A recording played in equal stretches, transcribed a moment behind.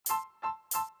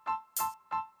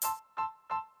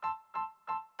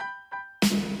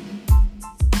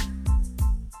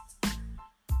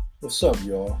What's up,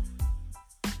 y'all?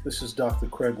 This is Dr.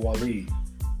 Craig Waleed,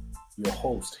 your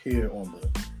host here on the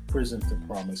Prison to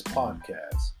Promise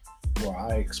podcast, where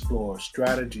I explore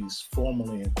strategies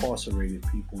formerly incarcerated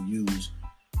people use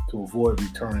to avoid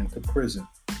returning to prison.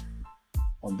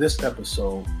 On this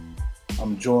episode,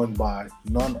 I'm joined by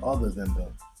none other than the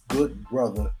good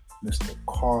brother, Mr.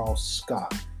 Carl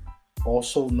Scott,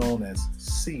 also known as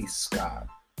Cee Scott.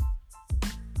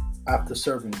 After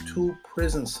serving 2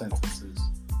 prison sentences,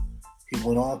 he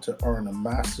went on to earn a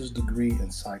master's degree in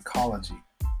psychology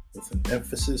with an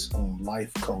emphasis on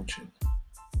life coaching.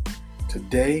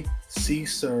 Today, Cee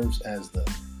serves as the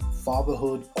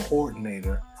fatherhood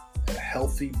coordinator at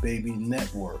Healthy Baby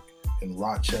Network in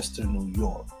Rochester, New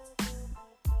York.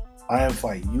 I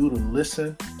invite you to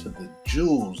listen to the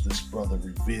jewels this brother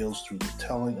reveals through the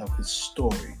telling of his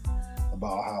story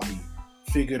about how he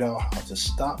figured out how to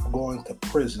stop going to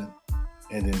prison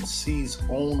and, in Cee's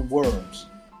own words,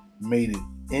 made it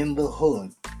in the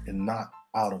hood and not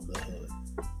out of the hood.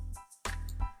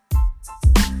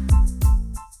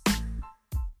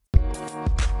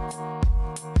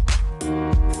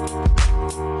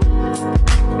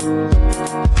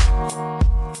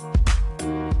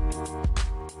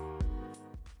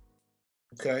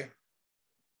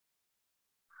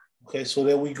 Okay, so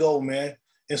there we go, man.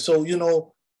 And so,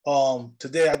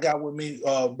 today I got with me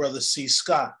brother Cee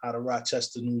Scott out of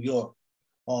Rochester, New York.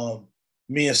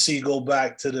 Me and Cee go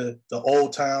back to the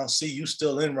old town. Cee, you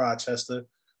still in Rochester.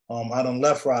 I done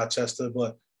left Rochester,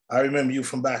 but I remember you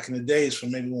from back in the days,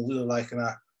 from maybe when we were like in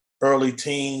our early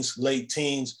teens, late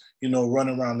teens,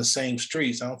 running around the same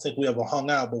streets. I don't think we ever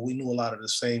hung out, but we knew a lot of the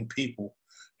same people,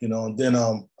 And then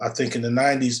I think in the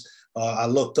 90s, I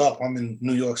looked up, I'm in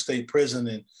New York State Prison,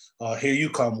 and here you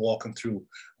come walking through.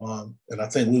 And I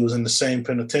think we was in the same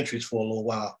penitentiaries for a little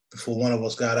while before one of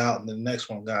us got out and the next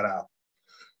one got out.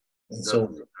 And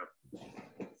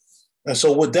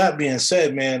so with that being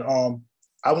said, man,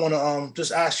 I want to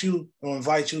just ask you or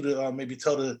invite you to maybe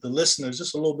tell the listeners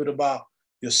just a little bit about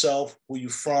yourself, where you're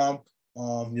from,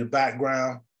 your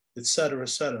background, et cetera, et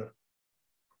cetera.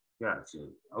 Gotcha.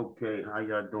 Okay, how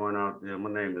y'all doing out there? My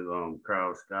name is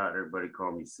Carl Scott. Everybody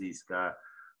call me Cee Scott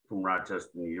from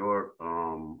Rochester, New York.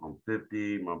 I'm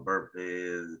 50. My birthday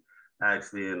is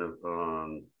actually in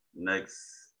the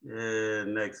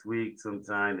next week,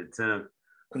 sometime the 10th.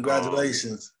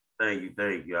 Congratulations. Thank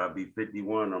you. I'll be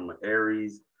 51. I'm an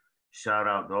Aries. Shout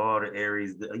out to all the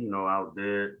Aries, out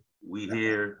there. We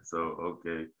here, so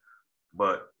okay.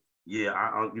 But yeah,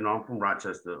 I'm from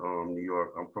Rochester, New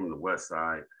York. I'm from the West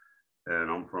Side.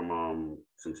 And I'm from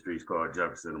some streets called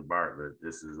Jefferson and Bartlett.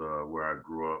 This is where I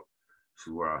grew up. This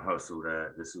is where I hustled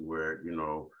at. This is where,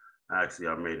 actually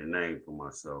I made a name for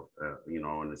myself,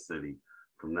 in the city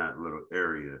from that little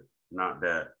area. Not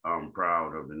that I'm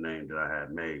proud of the name that I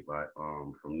had made, but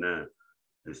from then,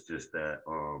 it's just that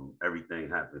everything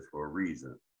happens for a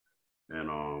reason.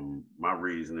 And my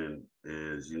reasoning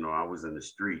is, I was in the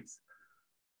streets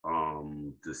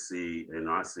to see, and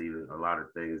I see a lot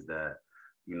of things that,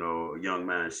 a young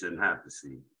man shouldn't have to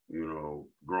see,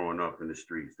 growing up in the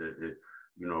streets.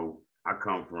 I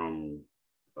come from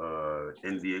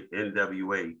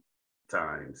NWA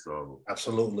time. So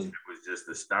absolutely, it was just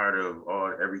the start of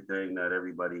everything that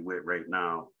everybody with right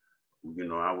now.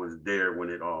 I was there when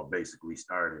it all basically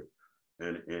started.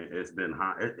 And it's been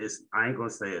hard. I ain't gonna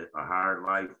say a hard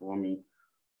life for me.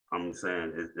 I'm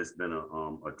saying it's been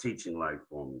a teaching life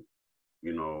for me.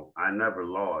 I never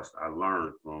lost. I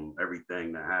learned from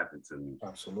everything that happened to me.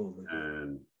 Absolutely.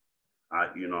 And I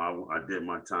did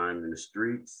my time in the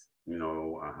streets.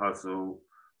 I hustled.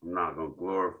 I'm not gonna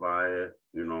glorify it.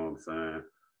 You know what I'm saying?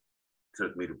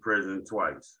 Took me to prison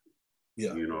twice.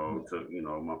 Yeah.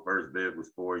 My first bid was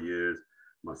 4 years.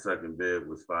 My second bid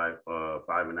was five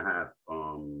and a half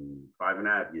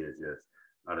years, yes,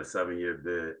 out of 7-year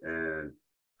bid. And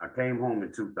I came home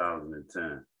in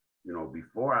 2010.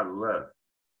 Before I left,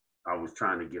 I was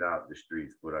trying to get out the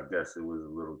streets, but I guess it was a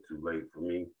little too late for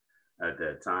me. At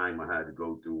that time, I had to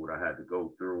go through what I had to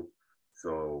go through.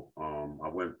 So I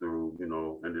went through,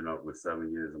 ended up with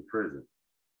 7 years in prison.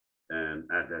 And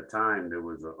at that time, there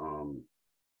was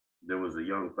a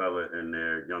young fella in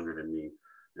there, younger than me,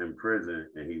 in prison,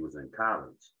 and he was in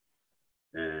college.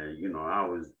 And I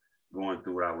was going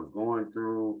through what I was going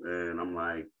through, and I'm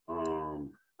like,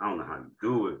 I don't know how you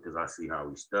do it because I see how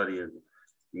he's studying.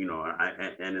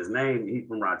 And his name, he's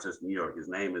from Rochester, New York. His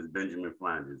name is Benjamin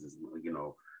Flanders.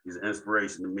 He's an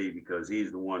inspiration to me because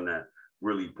he's the one that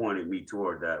really pointed me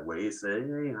toward that way. He said,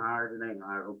 it ain't hard.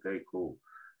 Okay, cool.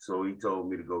 So he told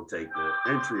me to go take the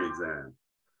entry exam.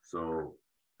 So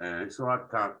And so I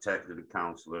contacted the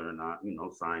counselor and I,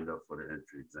 signed up for the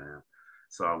entry exam.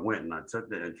 So I went and I took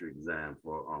the entry exam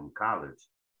for college,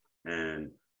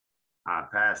 and I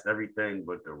passed everything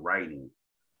but the writing.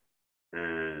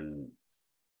 And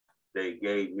they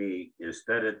gave me,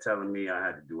 instead of telling me I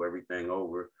had to do everything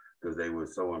over because they were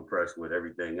so impressed with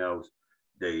everything else,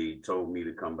 they told me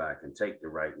to come back and take the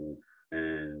writing,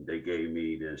 and they gave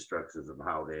me the instructions of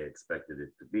how they expected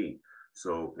it to be.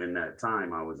 So in that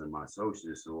time, I was in my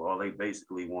associates. So all they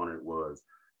basically wanted was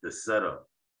the setup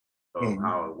of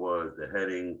how it was, the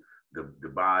heading, the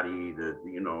body,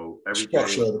 everything.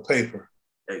 Structure of the paper.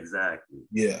 Exactly.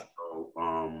 Yeah. So,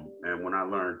 and when I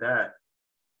learned that,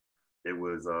 it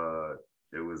was a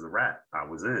wrap. I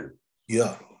was in.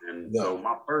 Yeah. And so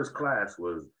my first class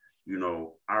was,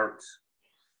 art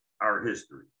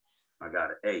history. I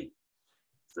got an A.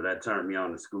 So that turned me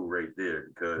on to school right there,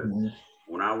 because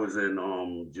when I was in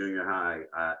junior high,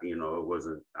 I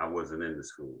wasn't in the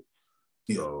school.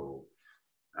 Yeah. So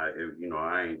I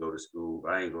ain't go to school.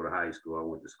 I ain't go to high school. I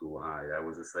went to school high. That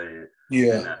was a saying.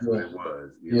 Yeah. And that's what it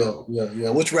was. Yeah.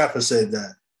 Which rapper said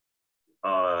that?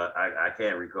 I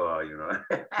can't recall,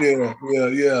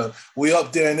 Yeah. We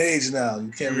up there in age now.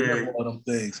 You can't remember all them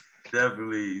things.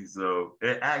 Definitely. So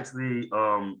it actually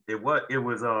it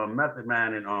was Method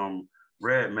Man and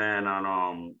Red Man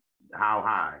on How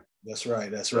High. That's right.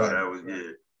 That was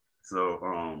it. So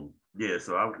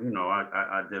so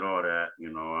I did all that,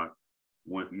 I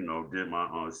went, did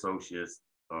my associates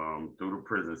through the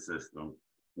prison system.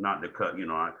 Not to cut,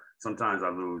 sometimes I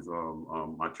lose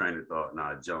my train of thought and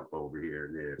I jump over here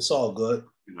and there. It's all good.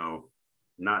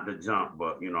 Not to jump,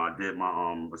 but I did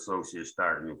my associate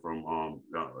starting from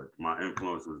my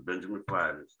influence was Benjamin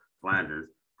Flanders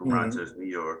from Rochester, New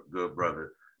York, good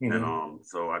brother. And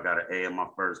so I got an A in my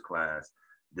first class.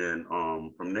 Then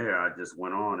from there I just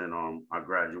went on and I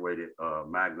graduated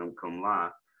magna cum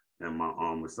laude in my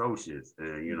associates.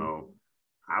 And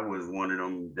I was one of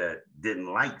them that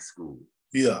didn't like school.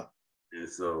 Yeah.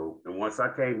 And once I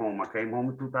came home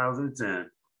in 2010,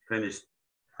 finished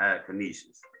at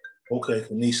Canisius. Okay,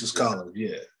 Canisius College,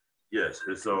 yeah. Yes,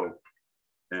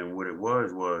 and what it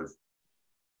was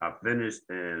I finished,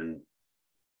 and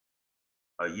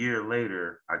a year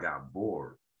later I got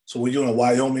bored. So were you in a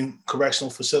Wyoming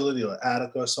correctional facility or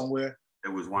Attica or somewhere? It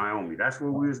was Wyoming. That's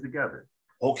where we was together.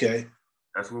 Okay.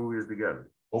 That's where we was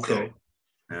together. Okay.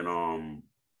 So, and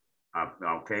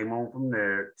I came home from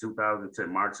there 2010,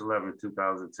 March 11,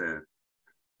 2010,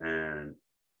 and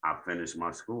I finished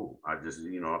my school. I just,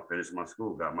 I finished my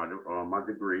school, got my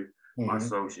degree, my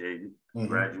associate,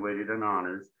 graduated in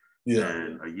honors. Yeah.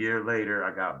 And a year later,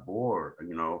 I got bored.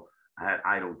 I had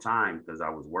idle time because I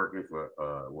was working for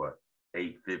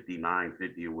 $8.50,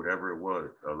 $9.50 or whatever it was,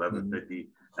 $11.50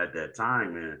 at that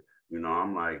time. And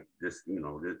I'm like, this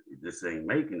ain't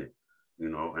making it.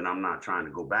 And I'm not trying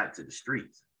to go back to the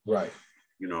streets. Right.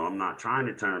 I'm not trying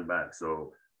to turn back.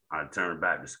 So I turned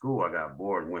back to school. I got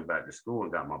bored and went back to school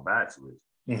and got my bachelor's.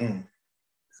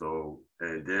 So,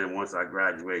 and then once I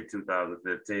graduated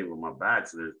 2015 with my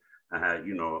bachelor's, I had,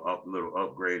 a little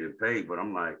upgrade in pay, but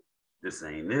I'm like, this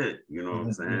ain't it. You know what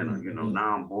I'm saying?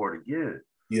 Now I'm bored again.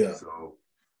 Yeah. So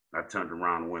I turned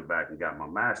around and went back and got my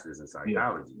master's in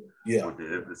psychology. Yeah. With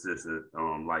the emphasis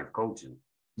on life coaching.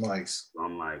 Nice. So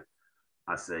I'm like,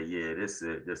 I say, yeah, this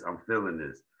is it. I'm feeling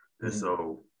this. And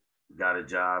so got a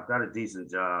job, got a decent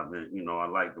job. And, I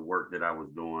liked the work that I was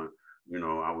doing.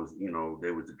 I was,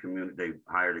 they was the community, they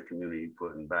hired a community,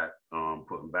 putting back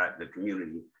the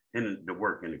community in the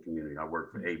work in the community. I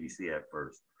worked for ABC at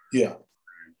first. Yeah.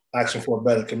 Action for a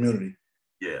better community.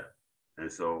 Yeah.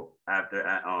 And so after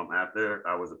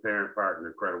I was a parent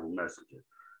partner, Credible Messenger.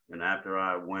 And after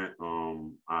I went,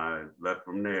 I left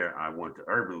from there, I went to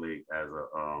Urban League as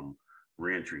a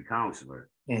reentry counselor.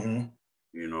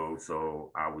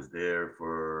 So I was there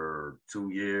for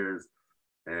 2 years,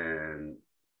 and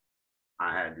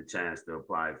I had the chance to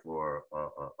apply for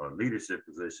a leadership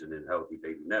position in Healthy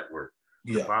Baby Network,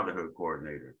 the fatherhood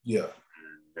coordinator. Yeah.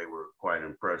 And they were quite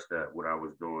impressed at what I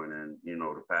was doing and,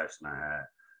 the passion I had.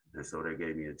 And so they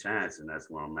gave me a chance, and that's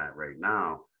where I'm at right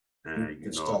now. And,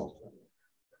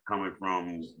 coming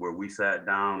from where we sat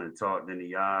down and talked in the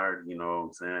yard, what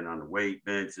I'm saying, on the weight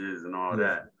benches and all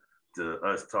that, to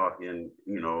us talking,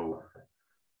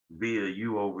 via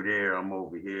you over there, I'm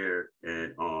over here,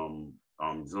 and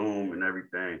Zoom and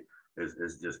everything,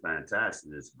 it's just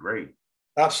fantastic. It's great.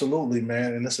 Absolutely,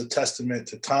 man. And it's a testament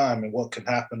to time and what can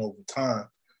happen over time.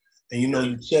 And,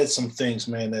 you said some things,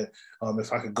 man, that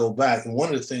if I could go back, and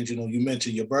one of the things, you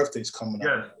mentioned your birthday's coming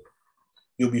up.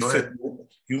 You'll be 50,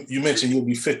 you mentioned you'll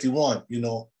be 51.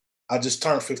 I just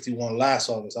turned 51 last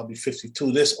August. I'll be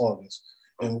 52 this August.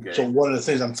 And Okay. so one of the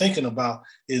things I'm thinking about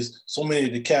is so many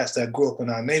of the cats that grew up in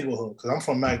our neighborhood, because I'm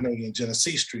from Magnolia and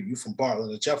Genesee Street, you from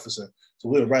Bartlett or Jefferson. So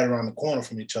we're right around the corner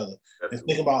from each other. That's and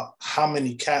think about how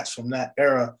many cats from that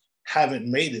era haven't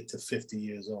made it to 50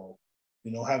 years old,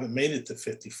 haven't made it to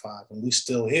 55, and we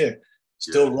still here,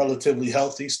 still relatively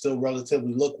healthy, still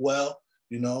relatively look well,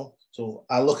 So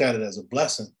I look at it as a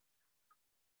blessing.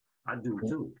 I do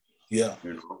too. Yeah.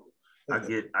 I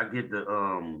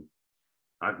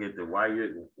get the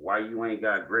why you ain't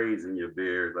got grays in your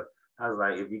beard. But I was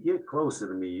like, if you get closer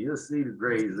to me, you'll see the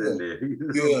grays in there.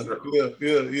 Yeah.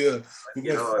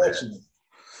 We're fortunate.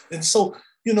 And so,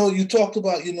 you talked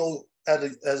about, at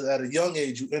a young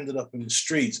age, you ended up in the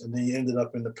streets, and then you ended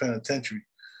up in the penitentiary.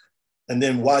 And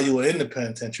then while you were in the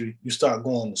penitentiary, you start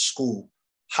going to school.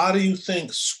 How do you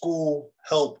think school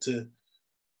helped to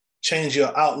change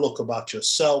your outlook about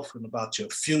yourself and about your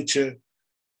future,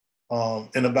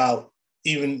 and about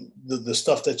even the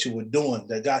stuff that you were doing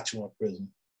that got you in prison?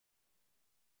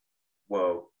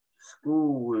 Well,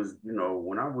 school was,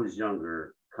 when I was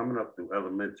younger, coming up through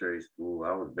elementary school,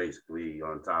 I was basically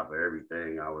on top of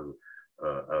everything. I was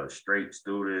a straight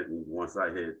student. And once I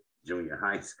hit junior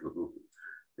high school,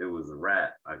 it was a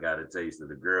wrap. I got a taste of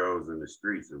the girls in the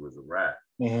streets. It was a wrap.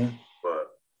 Mm-hmm. But,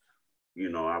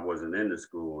 I wasn't in the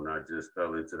school, and I just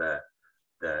fell into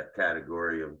that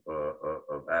category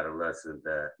of adolescent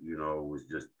that, was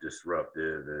just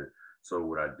disruptive. And so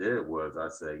what I did was I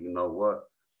said, you know what?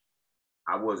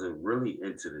 I wasn't really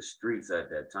into the streets at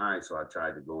that time, so I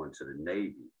tried to go into the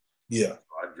Navy. Yeah.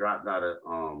 So I dropped out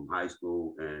of high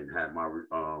school and had my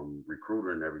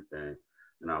recruiter and everything,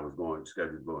 and I was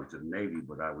scheduled to go into the Navy,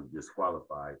 but I was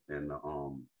disqualified and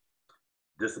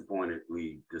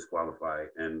disappointedly disqualified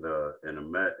in the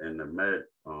med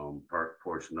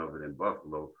portion of it in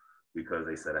Buffalo, because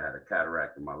they said I had a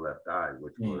cataract in my left eye,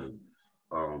 which was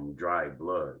dry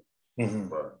blood. Mm-hmm.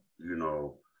 But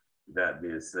that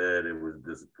being said, it was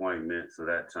disappointment. So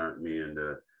that turned me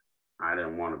into, I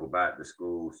didn't want to go back to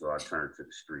school, so I turned to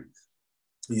the streets.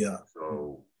 Yeah.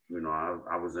 So,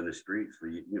 I was in the streets for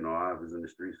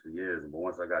years. But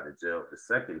once I got to jail,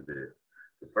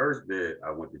 the first bid,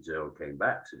 I went to jail, came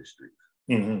back to the streets.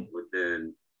 Mm-hmm.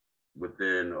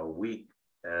 Within a week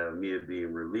of me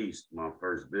being released, my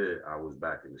first bid, I was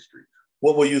back in the streets.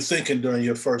 What were you thinking during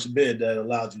your first bid that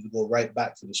allowed you to go right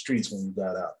back to the streets when you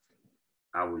got out?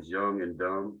 I was young and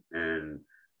dumb, and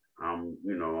I'm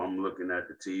looking at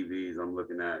the TVs, I'm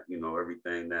looking at,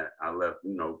 everything that I left,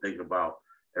 thinking about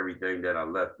everything that I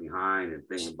left behind, and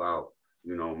thinking about,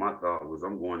 my thought was,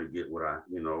 I'm going to get what I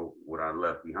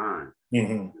left behind,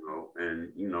 mm-hmm.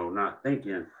 And, not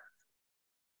thinking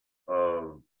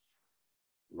of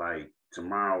like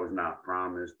tomorrow is not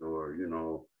promised, or,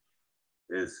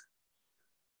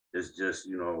 it's just,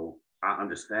 I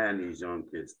understand these young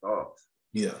kids' thoughts.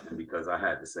 Yeah. And because I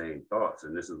had the same thoughts,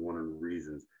 and this is one of the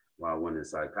reasons why I went in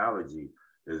psychology,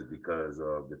 is because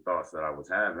of the thoughts that I was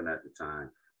having at the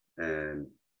time. And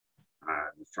I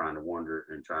was trying to wonder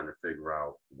and trying to figure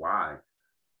out why,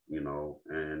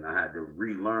 and I had to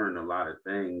relearn a lot of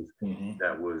things mm-hmm.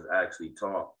 that was actually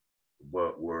taught,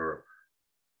 but were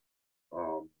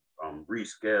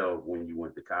rescaled when you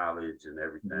went to college and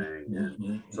everything. Mm-hmm.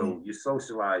 And so you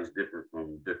socialize different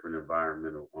from different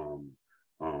environmental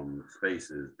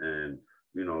spaces, and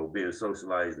being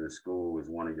socialized in school is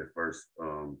one of your first,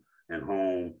 and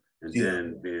home, and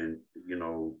then being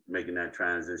making that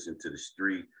transition to the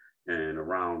street and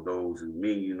around those who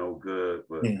mean good,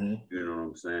 but mm-hmm. you know what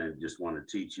I'm saying, just want to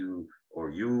teach you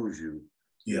or use you,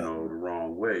 the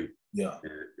wrong way. Yeah.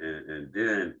 And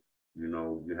then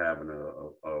you having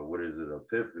a what is it,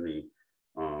 epiphany.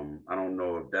 I don't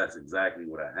know if that's exactly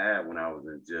what I had when I was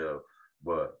in jail,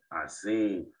 but I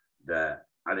seen that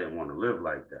I didn't want to live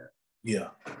like that. Yeah.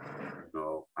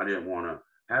 I didn't want to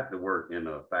have to work in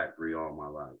a factory all my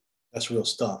life. That's real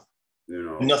stuff.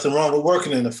 Nothing wrong with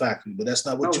working in a factory, but that's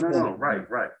not what you want. No, right.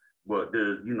 But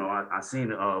I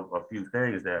seen a few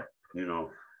things that,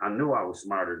 I knew I was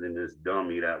smarter than this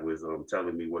dummy that was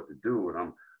telling me what to do,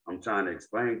 and I'm trying to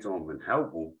explain to him and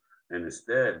help him, and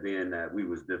instead, being that we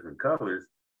was different colors,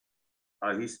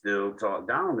 he still talked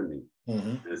down to me.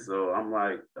 Mm-hmm. And so I'm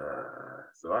like,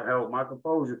 so I held my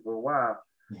composure for a while,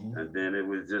 mm-hmm. and then it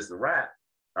was just a wrap.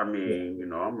 I mean,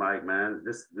 I'm like, man,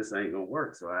 this ain't gonna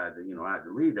work. So I had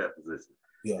to leave that position.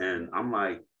 Yeah. And I'm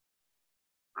like,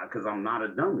 because I'm not a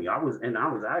dummy. I was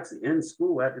actually in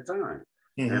school at the time,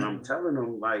 mm-hmm. and I'm telling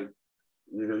them, like,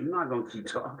 you're not gonna keep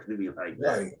talking to me like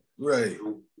that. Right.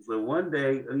 So one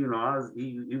day, he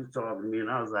was talking to me,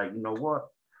 and I was like, you know what?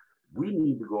 We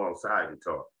need to go outside and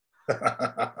talk.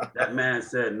 That man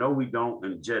said, no, we don't,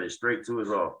 and jetted straight to his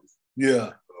office. Yeah.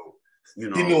 So,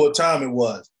 you He know, knew what time it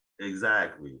was.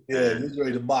 exactly. Yeah, And he was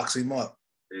ready to box him up.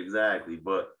 exactly.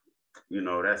 But, you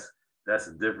know, that's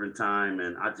a different time.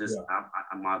 And I just,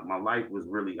 my life was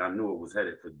really, I knew it was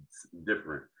headed for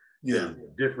different. Yeah.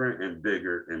 And different and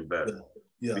bigger and better.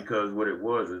 Yeah. Because what it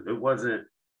wasn't,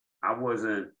 I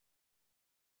wasn't,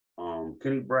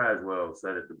 Kenny Braswell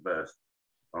said it the best.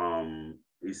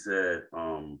 He said,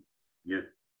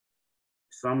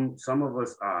 some of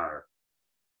us are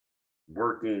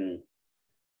working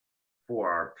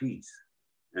for our peace,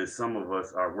 and some of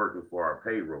us are working for our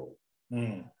payroll.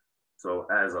 Mm. So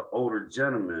as an older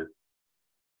gentleman,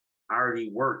 I already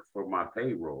worked for my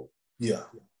payroll. Yeah.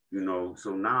 You know,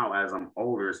 so now as I'm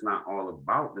older, it's not all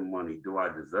about the money. Do I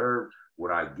deserve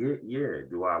what I get? Yeah.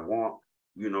 Do I want,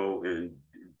 you know, and,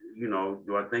 you know,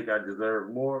 do I think I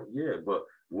deserve more? Yeah. But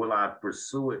will I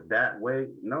pursue it that way?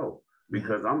 No,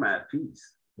 because I'm at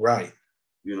peace. Right.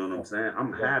 You know what I'm saying?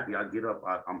 I'm happy. I get up.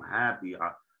 I'm happy.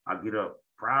 I get up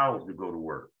proud to go to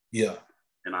work. Yeah.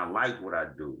 And I like what I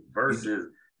do versus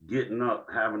getting up,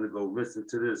 having to go listen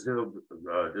to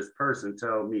this person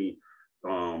tell me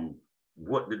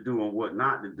what to do and what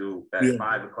not to do at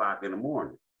 5 o'clock in the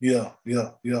morning. Yeah. You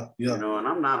know, and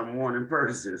I'm not a morning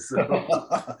person. So,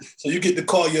 so you get to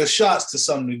call your shots to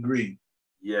some degree.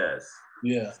 Yes.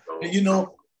 Yeah. So, and you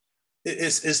know,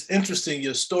 it's interesting,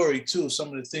 your story too, some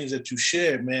of the things that you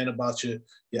shared, man, about your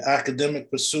academic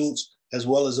pursuits, as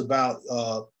well as about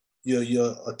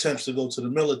your attempts to go to the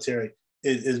military.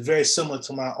 It is very similar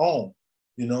to my own.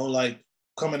 You know, like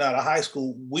coming out of high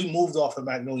school, we moved off of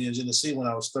Magnolia, Tennessee when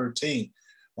I was 13.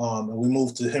 And we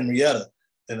moved to Henrietta.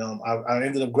 And I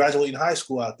ended up graduating high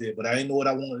school out there, but I didn't know what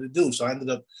I wanted to do. So I ended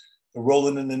up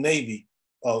enrolling in the Navy.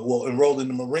 Enrolled in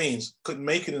the Marines. Couldn't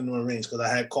make it in the Marines because I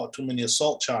had caught too many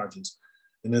assault charges.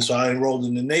 And then so I enrolled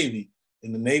in the Navy.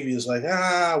 And the Navy is like, we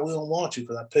don't want you,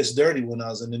 because I pissed dirty when I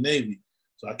was in the Navy.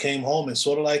 So I came home and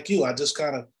sort of like you, I just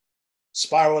kind of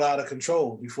spiraled out of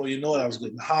control. Before you know it, I was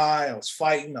getting high, I was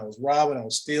fighting, I was robbing, I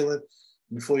was stealing.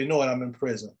 Before you know it, I'm in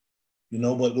prison. You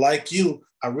know, but like you,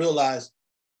 I realized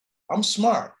I'm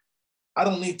smart. I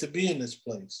don't need to be in this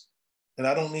place. And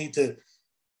I don't need to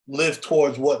live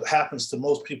towards what happens to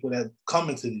most people that come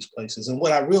into these places. And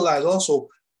what I realized also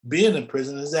being in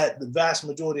prison is that the vast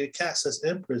majority of cats that's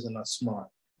in prison are smart.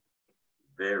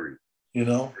 Very. You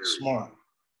know, very smart.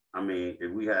 I mean,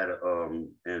 if we had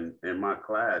in my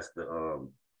class,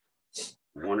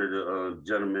 one of the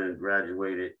gentlemen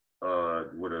graduated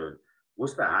with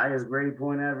what's the highest grade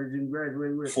point average you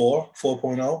graduated with?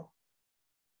 4.0.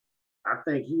 I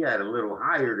think he had a little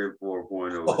higher than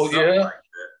 4.0. Oh, yeah? Like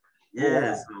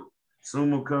yeah, so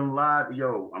summa cum laude,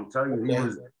 yo, I'm telling you, he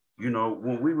was, you know,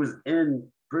 when we was in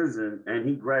prison and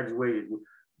he graduated,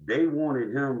 they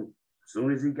wanted him, as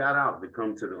soon as he got out, to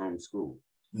come to the school.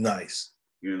 Nice.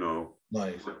 You know.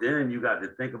 Nice. But then you got to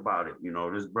think about it, you know,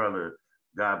 this brother,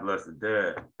 God bless the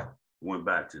dead, went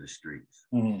back to the streets.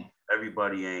 Mm-hmm.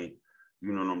 Everybody ain't,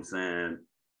 you know what I'm saying,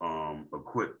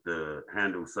 equipped to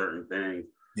handle certain things.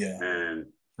 Yeah. And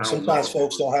sometimes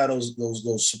folks don't have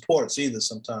those supports either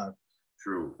sometimes.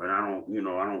 True. And I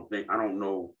don't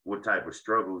know what type of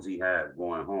struggles he had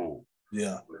going home.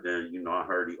 Yeah. But then, you know, I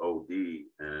heard he OD'd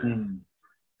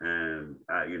and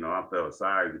I, you know, I felt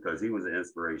sorry because he was an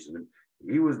inspiration.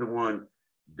 He was the one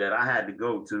that I had to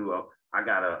go to. I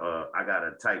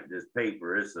gotta type this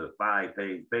paper. It's a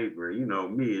 5-page paper. You know,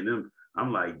 me and him,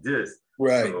 I'm like this.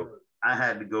 Right. So I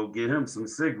had to go get him some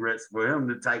cigarettes for him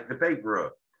to type the paper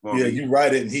up. Yeah, you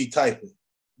write it and he type it.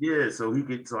 Yeah, so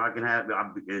I can have it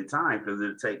in time, because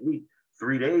it'll take me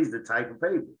 3 days to type a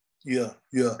paper. Yeah.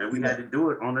 And we had to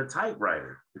do it on a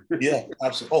typewriter. Yeah,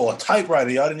 absolutely. Oh, a typewriter.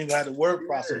 Y'all didn't even have the word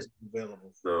processor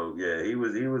available. So yeah, he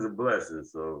was a blessing.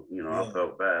 So, you know, I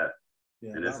felt bad.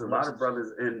 Yeah, and there's a lot of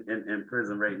brothers in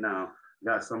prison right now.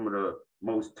 Got some of the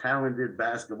most talented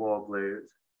basketball players.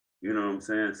 You know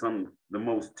what I'm saying? The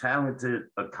most talented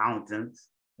accountants,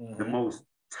 the most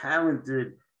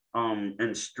talented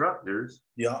instructors.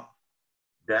 Yeah.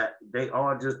 That they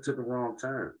all just took a wrong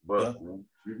turn. But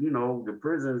you know, the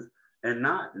prisons, and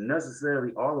not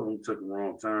necessarily all of them took a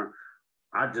wrong turn.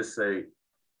 I just say,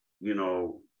 you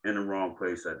know, in the wrong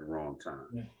place at the wrong time.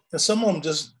 Yeah. And some of them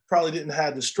just probably didn't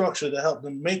have the structure to help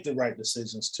them make the right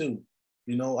decisions too.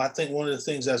 You know, I think one of the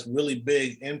things that's really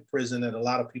big in prison that a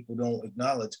lot of people don't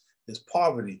acknowledge is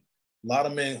poverty. A lot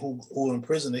of men who are in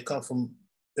prison, they come from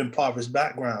impoverished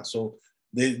backgrounds. So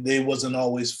they wasn't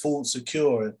always food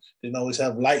secure, and didn't always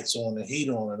have lights on and heat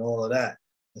on and all of that.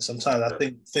 And sometimes I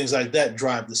think things like that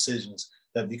drive decisions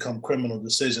that become criminal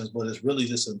decisions, but it's really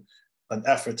just an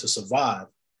effort to survive.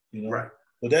 you know. Right.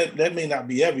 But that may not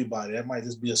be everybody. That might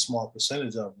just be a small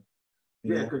percentage of them.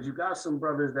 Yeah, because you got some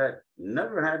brothers that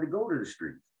never had to go to the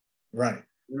streets. Right.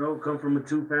 You know, come from a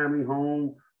 2-family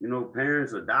home, you know,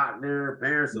 parents a doctor,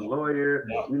 parents a lawyer,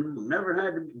 you know, never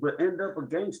had to, but end up a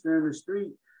gangster in the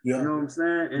street. You know what I'm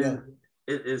saying? And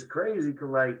it's crazy because,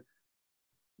 like,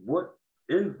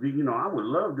 you know, I would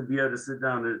love to be able to sit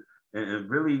down and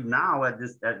really now at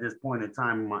this point in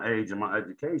time in my age and my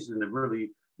education to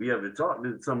really be able to talk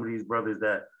to some of these brothers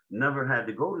that never had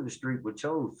to go to the street but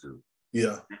chose to.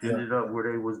 Ended up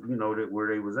where they was, you know, where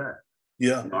they was at.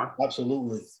 Yeah, you know,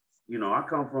 absolutely. You know, I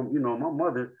come from, you know, my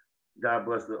mother, God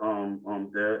bless the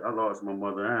dead. I lost my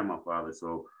mother and my father,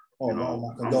 so you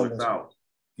know, I'm without.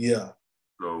 Yeah.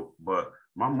 So, but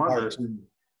my mother,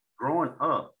 growing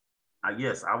up, I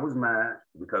was mad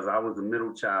because I was the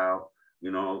middle child.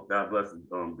 You know, God bless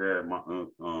dad.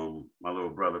 My little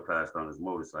brother passed on his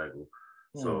motorcycle.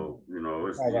 So, you know,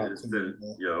 it's been,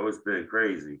 it's been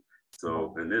crazy.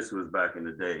 So, and this was back in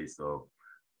the day. So,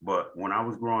 but when I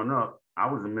was growing up,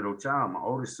 I was a middle child. My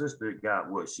older sister got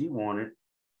what she wanted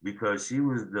because she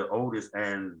was the oldest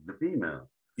and the female.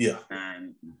 Yeah.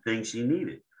 And things she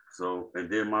needed. So, and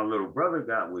then my little brother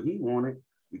got what he wanted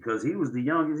because he was the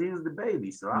youngest, he was the baby.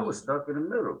 So I was stuck in the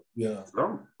middle. Yeah.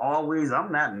 So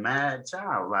I'm that mad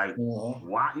child. Like,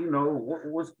 why, you know,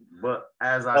 but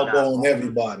as I got older,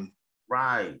 everybody.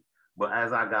 Right. But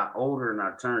as I got older and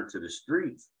I turned to the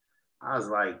streets, I was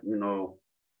like, you know,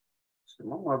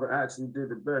 my mother actually did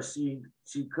the best she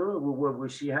could with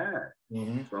what she had.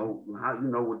 So, you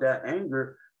know, with that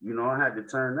anger, you know, I had to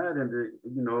turn that into,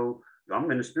 you know, I'm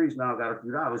in the streets now, I got a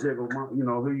few dollars. Here go, Mom. You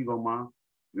know, here you go, Mom.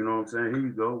 You know what I'm saying? Here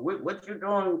you go. What you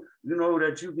doing, you know,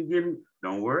 that you can give me?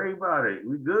 Don't worry about it.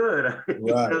 We good. You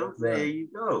know what I'm saying? Here you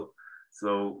go.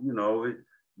 So, you know,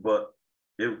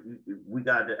 we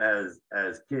got to,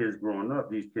 as kids growing up,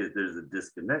 these kids, there's a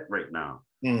disconnect right now.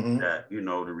 That, you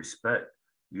know, the respect,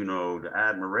 you know, the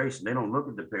admiration, they don't look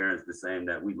at the parents the same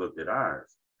that we looked at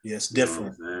ours. Yes,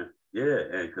 different. You know what I'm saying?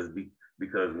 Yeah, and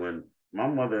because when my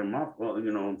mother and my father,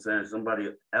 you know what I'm saying,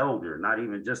 somebody elder, not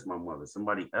even just my mother,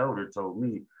 somebody elder told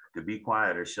me to be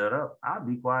quiet or shut up, I'll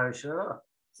be quiet, shut up.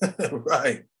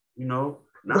 Right. You know,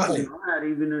 now you know, I had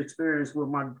even an experience with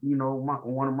my, you know,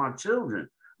 one of my children.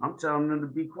 I'm telling them to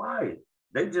be quiet.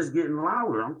 They just getting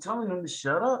louder. I'm telling them to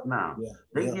shut up now.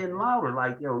 They getting louder,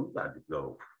 like, yo, you got to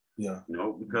go. Yeah. You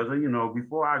know, because of, you know,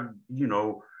 before I, you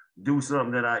know, do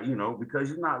something that I, you know, because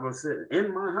you're not gonna sit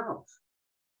in my house.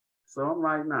 So I'm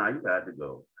like, nah, you got to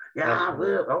go. Yeah, I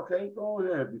will. Okay, go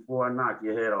ahead before I knock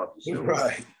your head off the shoulder.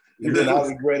 Right. And then I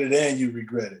regret it and you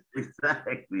regret it.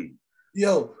 Exactly.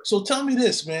 Yo, so tell me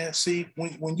this, man. See,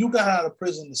 when you got out of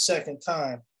prison the second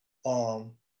time,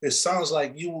 it sounds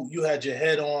like you had your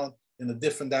head on in a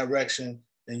different direction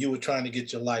and you were trying to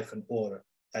get your life in order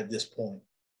at this point.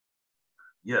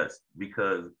 Yes,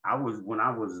 because when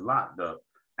I was locked up,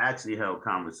 I actually held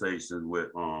conversations with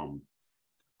a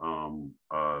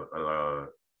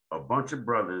bunch of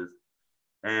brothers,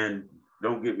 and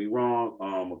don't get me wrong,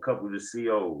 a couple of the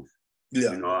COs.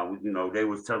 Yeah. You know, they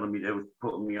was telling me, they was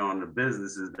putting me on the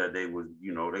businesses that they was,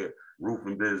 you know, they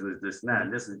roofing business, this and that.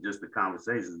 And this is just the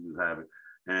conversations we was having.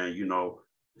 And, you know,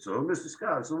 so Mr.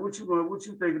 Scott, so what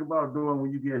you thinking about doing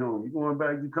when you get home? You going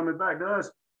back, you coming back to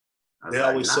us? They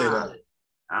always say that.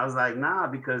 I was like, nah,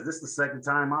 because this is the second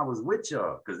time I was with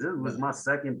y'all, because this was my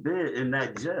second bid in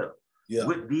that jail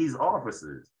with these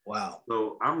officers. Wow.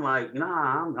 So I'm like,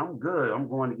 nah, I'm good. I'm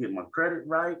going to get my credit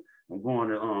right. I'm going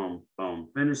to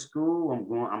finish school.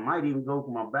 I might even go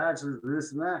for my bachelor's,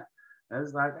 this and that. And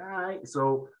it's like, all right.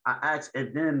 So I asked,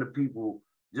 and then the people,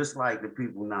 just like the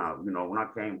people now, you know, when I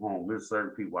came home, there's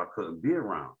certain people I couldn't be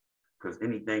around because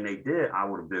anything they did, I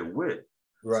would have been with.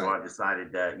 Right. So I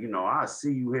decided that, you know, I'll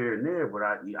see you here and there, but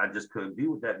I just couldn't be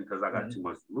with that because I got too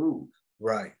much to lose.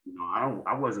 Right. You know,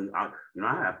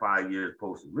 I had 5 years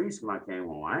post release when I came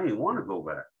home. I didn't want to go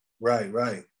back. Right,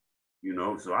 right. You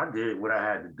know, so I did what I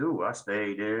had to do. I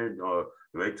stayed there.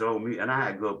 They told me, and I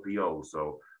had good PO.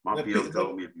 So my PO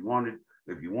told me, if you want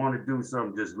to do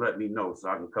something, just let me know so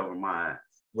I can cover my ass.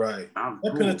 Right. That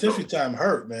penitentiary time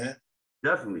hurt, man.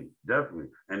 Definitely.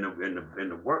 And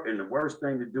the worst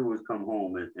thing to do is come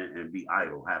home and be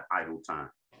idle, have idle time.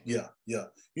 Yeah.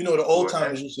 You know, the old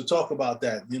timers used to talk about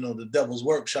that. You know, the devil's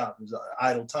workshop is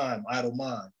idle time, idle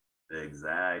mind.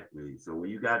 Exactly. So when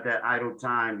you got that idle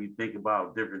time, you think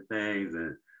about different things,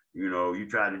 and you know, you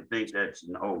try to think that,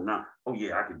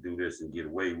 I could do this and get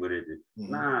away with it.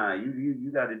 Nah,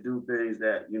 you got to do things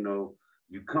that, you know,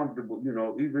 you're comfortable. You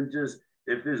know, even just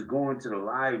if it's going to the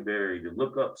library to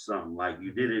look up something, like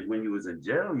you did it when you was in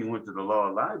jail, you went to the law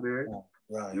library.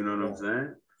 Right. You know what I'm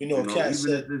saying? You know, a cat even if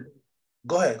said, it's,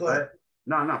 go ahead, go ahead.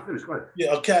 No, finish, go ahead.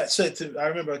 Yeah, a cat said I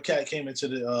remember a cat came into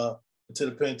the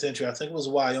penitentiary. I think it was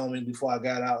Wyoming before I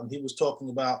got out, and he was talking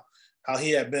about how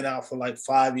he had been out for like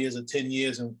 5 years or 10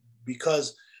 years, and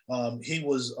because he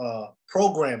was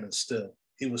programming still,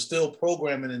 he was still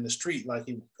programming in the street like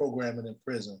he was programming in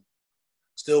prison,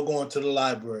 still going to the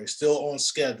library, still on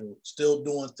schedule, still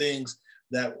doing things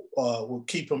that will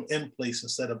keep him in place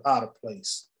instead of out of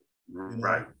place. You know?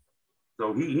 Right.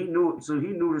 So he knew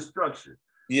the structure.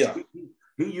 Yeah.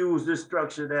 He used this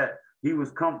structure that he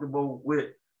was comfortable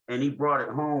with, and he brought it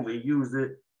home and used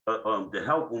it to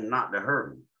help him, not to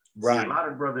hurt him. Right. See, a lot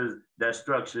of brothers, that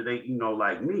structure, they,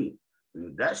 like me,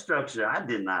 that structure I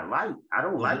did not like. I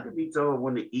don't like to be told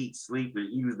when to eat, sleep,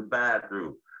 and use the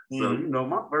bathroom. So,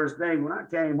 my first thing when I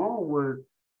came home was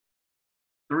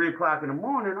 3 o'clock in the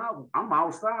morning. I'm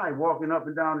outside walking up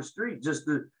and down the street just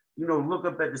to, look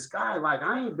up at the sky. Like,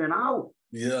 I ain't been out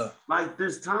like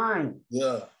this time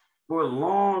for a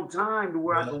long time to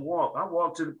where I can walk. I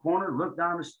walk to the corner, look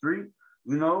down the street,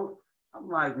 I'm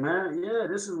like, man,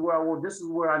 this is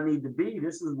where I need to be.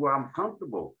 This is where I'm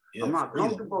comfortable. I'm not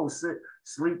comfortable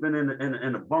sleeping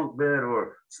in a bunk bed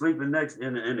or sleeping next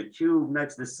in a cube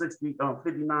next to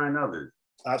 59 others.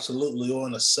 Absolutely, or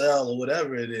in a cell or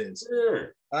whatever it is. Yeah.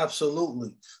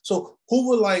 Absolutely. So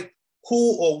who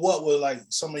or what were like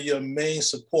some of your main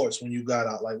supports when you got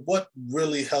out? Like, what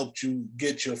really helped you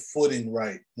get your footing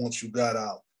right once you got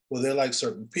out? Were there like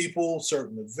certain people,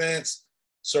 certain events,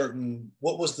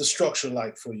 what was the structure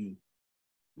like for you?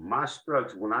 My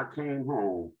structure, when I came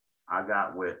home, I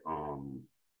got with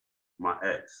my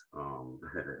ex.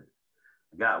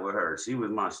 Got with her. She was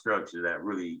my structure that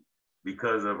really,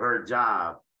 because of her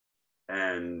job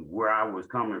and where I was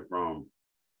coming from,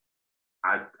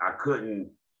 I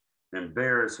couldn't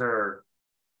embarrass her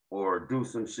or do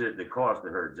some shit that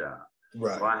costed her job.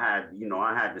 Right. So I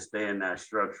had to stay in that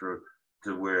structure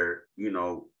to where,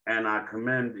 and I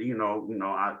commend,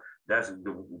 that's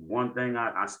the one thing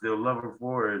I still love her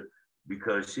for, is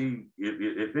because she,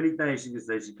 if anything, she can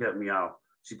say she kept me out,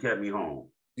 she kept me home.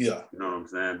 Yeah. You know what I'm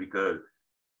saying? Because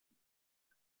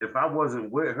if I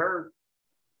wasn't with her,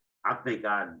 I think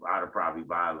I'd have probably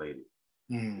violated.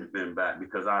 Been back,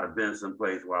 because I'd have been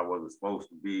someplace where I wasn't supposed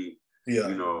to be. Yeah.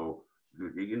 And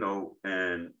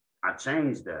I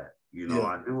changed that.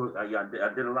 I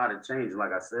did a lot of changes.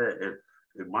 Like I said,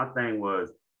 if my thing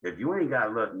was, if you ain't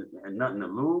got nothing to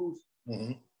lose,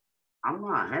 I'm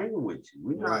not hanging with you.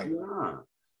 We not.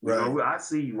 I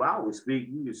see you out and speak.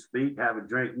 You can speak, have a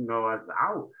drink.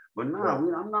 Out. But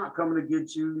I'm not coming to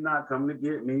get you. You're not coming to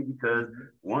get me, because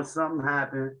once something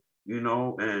happened,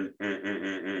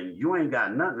 and you ain't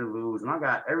got nothing to lose, and I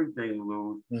got everything to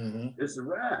lose, it's a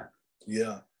wrap.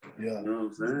 Yeah. You know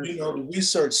what I'm saying? The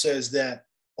research says that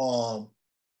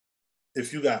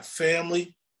if you got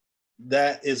family,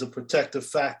 that is a protective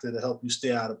factor to help you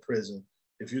stay out of prison.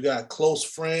 If you got close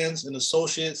friends and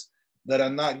associates that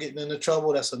are not getting into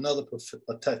trouble, that's another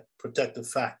protective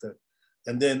factor.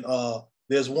 And then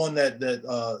there's one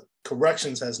that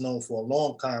corrections has known for a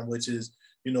long time, which is,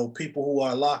 people who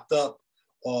are locked up,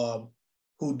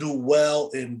 who do well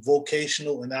in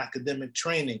vocational and academic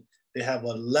training, they have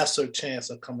a lesser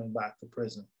chance of coming back to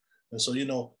prison. And so,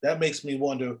 that makes me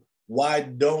wonder, why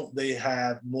don't they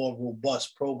have more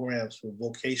robust programs for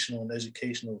vocational and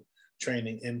educational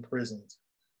training in prisons?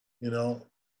 Because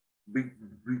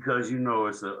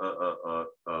it's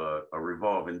a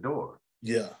revolving door.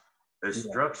 Yeah. It's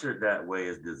structured that way.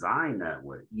 It's designed that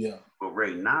way. Yeah. But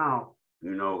right now,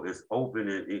 it's open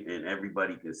and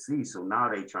everybody can see. So now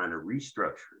they trying to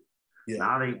restructure it. Yeah.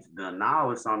 Now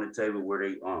it's on the table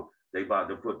where they about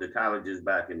to put the colleges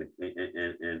back in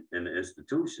the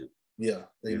institution. Yeah.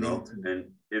 And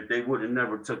if they would have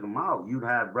never took them out, you'd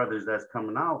have brothers that's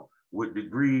coming out with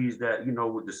degrees that,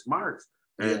 with the smarts.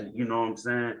 And you know what I'm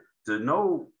saying? To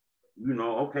know,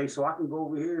 okay, so I can go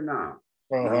over here now.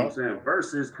 You know what I'm saying?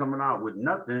 Versus coming out with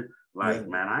nothing, like,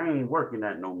 man, I ain't working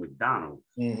at no McDonald's.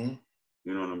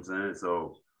 You know what I'm saying?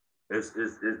 So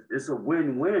it's a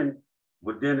win-win,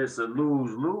 but then it's a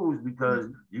lose-lose, because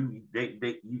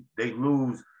they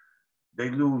lose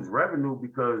revenue,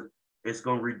 because it's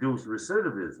gonna reduce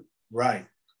recidivism. Right.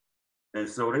 And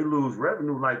so they lose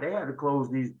revenue. Like, they had to close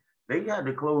these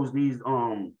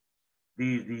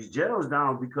jails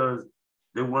down because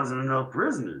there wasn't enough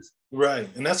prisoners. Right.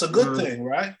 And that's a good thing,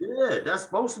 right? Yeah, that's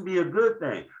supposed to be a good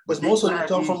thing. Because most of them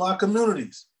come from our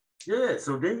communities. Yeah,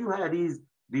 so then you had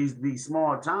these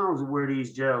small towns where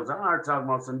these jails are, talking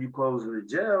about some you closing the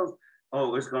jails.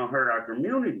 Oh, it's gonna hurt our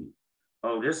community.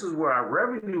 Oh, this is where our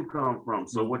revenue come from.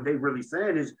 So what they really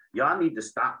saying is, y'all need to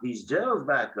stop these jails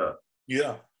back up.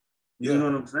 Yeah. You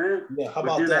know what I'm saying? Yeah. How but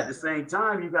about then that? At the same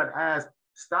time, you got to ask,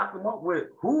 stock them up with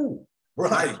who?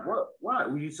 Right. Like what?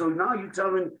 So now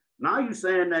you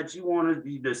saying that you want to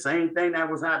be the same thing that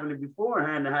was happening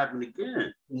beforehand to happen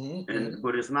again.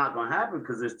 But it's not going to happen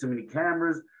because there's too many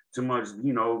cameras, too much,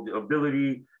 the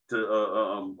ability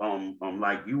to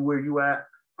like you where you at.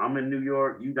 I'm in New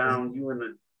York, you down, you in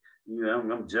the,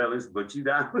 I'm jealous, but you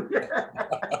down.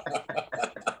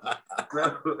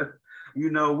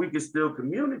 So, we can still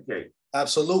communicate.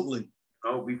 Absolutely.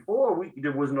 Before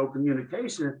there was no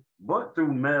communication, but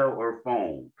through mail or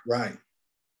phone. Right.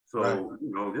 So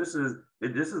this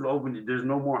is open. There's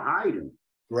no more hiding.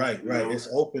 Right. It's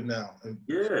open now. And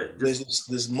yeah. There's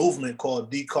this movement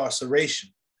called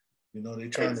decarceration. They're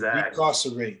trying to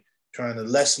decarcerate, trying to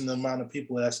lessen the amount of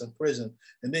people that's in prison.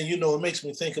 And then it makes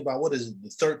me think about what is it, the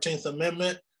 13th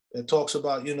Amendment that talks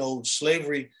about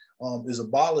slavery is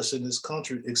abolished in this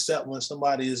country except when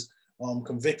somebody is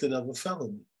convicted of a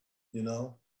felony.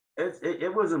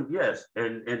 It wasn't, yes,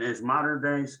 and it's modern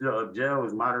day jail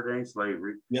is modern day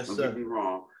slavery. Yes, don't sir. Get me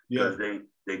wrong, because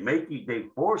they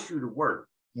force you to work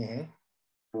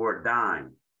for a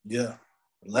dime. Yeah,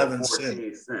 11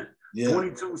 cents. Yeah.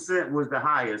 22 cents was the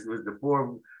highest. Was the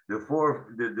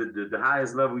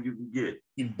highest level you can get.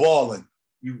 You balling.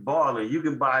 You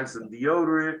can buy some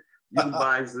deodorant. You can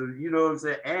buy some,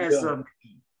 and something to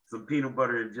eat, some peanut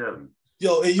butter and jelly.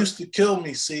 Yo, it used to kill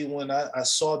me, see, when I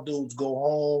saw dudes go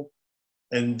home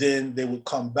and then they would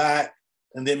come back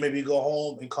and then maybe go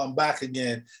home and come back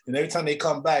again. And every time they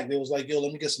come back, they was like, yo,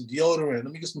 let me get some deodorant.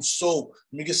 Let me get some soap.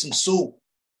 Let me get some soup.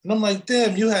 And I'm like,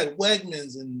 damn, you had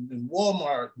Wegmans and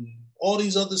Walmart and all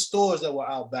these other stores that were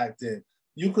out back then.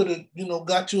 You could have,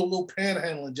 got you a little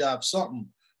panhandling job, something,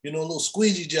 a little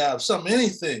squeegee job, something,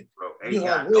 anything. Bro, you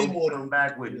have way more than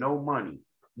back with no money.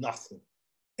 Nothing.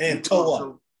 And toe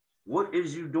up. What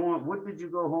is you doing? What did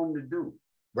you go home to do?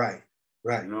 Right.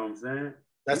 You know what I'm saying?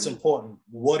 That's important.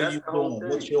 What are you doing?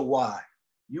 What's your why?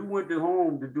 You went to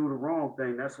home to do the wrong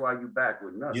thing. That's why you back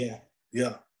with nothing.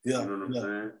 Yeah. You know what I'm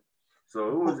saying?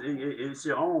 So it's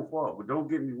your own fault. But don't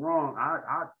get me wrong.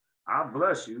 I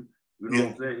bless you. You know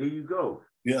what I'm saying? Here you go.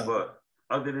 Yeah. But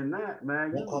other than that,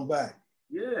 man, won't come back.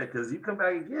 Yeah, because you come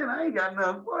back again, I ain't got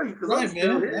nothing for you. Right, I'm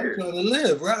still man. here. I'm trying to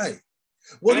live. Right.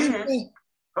 What do you think?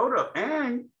 Hold up.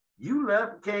 And you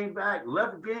left, came back,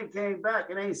 left again, came back,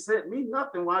 and ain't sent me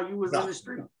nothing while you was in the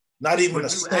street. Not even a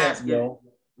stamp, yo.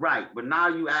 Right, but now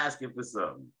you asking for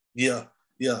something. Yeah.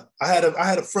 I had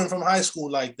a friend from high school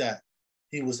like that.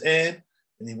 He was in,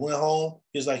 and he went home.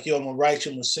 He was like, yo, I'm gonna write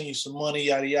you, I'm gonna send you some money,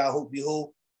 yada yada, hoopty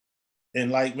hoop.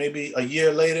 And like maybe a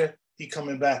year later, he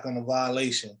coming back on a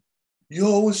violation.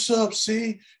 Yo, what's up,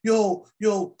 C? Yo,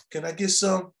 can I get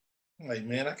some? I'm like,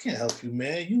 man, I can't help you,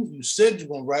 man. You said you're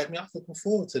gonna write me. I'm looking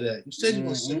forward to that. You said you're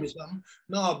gonna send me something.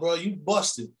 No, bro, you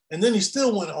busted. And then he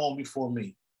still went home before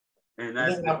me. And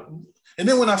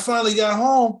then when I finally got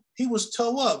home, he was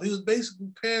toe up. He was basically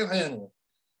panhandling,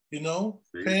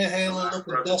 panhandling,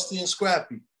 looking dusty and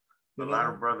scrappy. A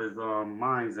lot of brothers'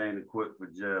 minds ain't equipped for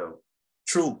jail.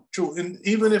 True. And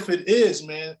even if it is,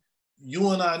 man,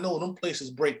 you and I know them places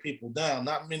break people down.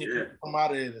 Not many people come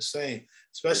out of there the same,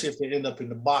 especially if they end up in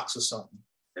the box or something.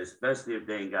 Especially if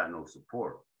they ain't got no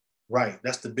support. Right.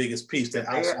 That's the biggest piece.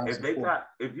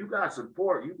 If you got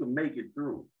support, you can make it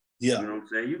through. Yeah. You know what I'm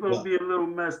saying? You're gonna be a little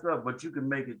messed up, but you can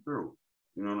make it through.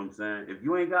 You know what I'm saying? If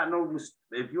you ain't got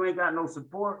no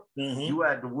support, you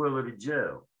at the will of the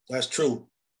jail. That's true.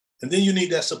 And then you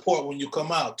need that support when you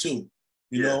come out too.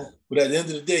 You know, but at the end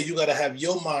of the day, you got to have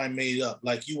your mind made up.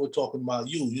 Like you were talking about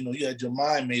you had your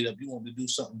mind made up. You wanted to do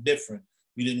something different.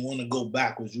 You didn't want to go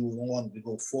backwards. You wanted to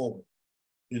go forward,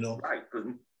 Right, because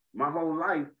my whole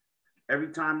life,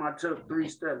 every time I took 3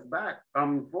 steps back,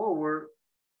 forward,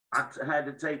 I had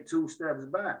to take 2 steps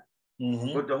back.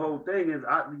 But the whole thing is,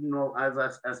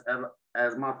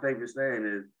 as my favorite saying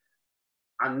is,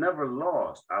 I never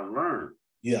lost. I learned.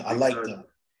 Yeah, I like that.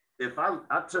 If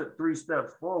I took 3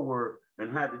 steps forward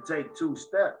and had to take 2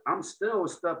 steps, I'm still a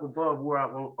step above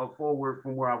forward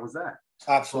from where I was at.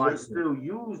 Absolutely. So I still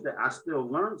use that. I still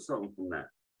learned something from that.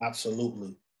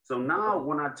 Absolutely. So now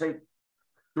when I take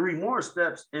 3 more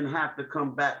steps and have to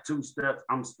come back 2 steps,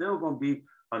 I'm still going to be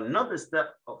another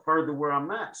step further where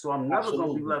I'm at. So I'm never going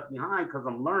to be left behind because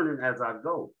I'm learning as I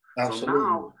go. Absolutely. So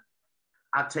now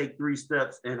I take 3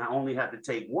 steps and I only have to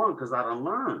take 1 because I done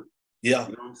learned. Yeah.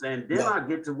 You know what I'm saying? Then I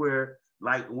get to where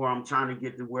I'm trying to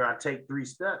get to where I take 3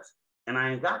 steps and I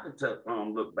ain't got to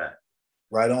look back.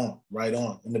 Right on.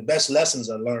 And the best lessons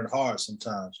are learned hard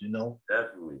sometimes,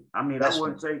 Definitely. I mean,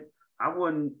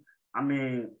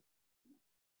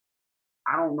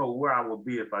 I don't know where I would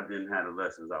be if I didn't have the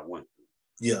lessons I went through.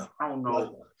 Yeah. I don't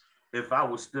know if I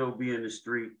would still be in the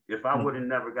street, if I would have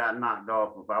never got knocked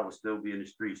off, if I would still be in the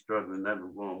street struggling, never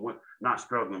going, not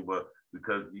struggling, but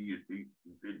because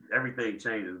everything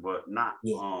changes, but not,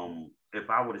 if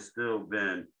I would have still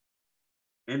been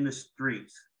in the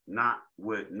streets, not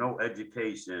with no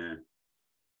education,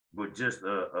 but just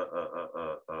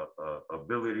a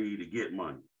ability to get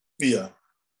money. Yeah.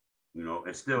 You know,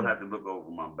 and still have to look over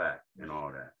my back and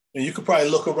all that. And you could probably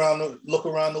look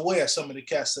around the way at some of the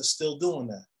cats that's still doing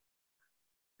that.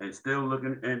 And still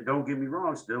looking, and don't get me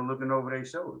wrong, still looking over their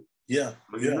shoulder. Yeah.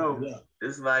 But you know,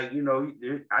 it's like, you know,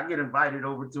 I get invited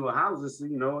over to a house and see,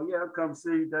 you know, yeah, I'll come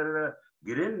see,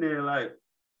 get in there like,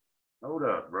 hold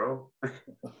up, bro.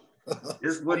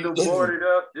 This window boarded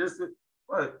up. This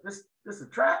a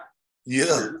trap? Yeah.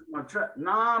 This is my trap.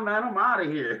 Nah, man, I'm out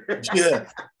of here. Yeah,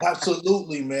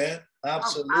 absolutely, man.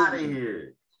 Absolutely. I'm out of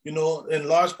here. You know, in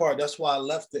large part, that's why I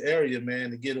left the area,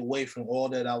 man, to get away from all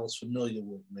that I was familiar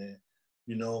with, man.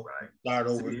 You know, start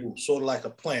over, sort of like a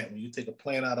plant. When you take a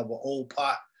plant out of an old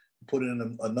pot, you put it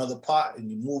in another pot, and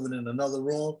you move it in another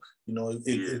room, you know,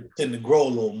 it tend to grow a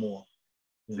little more.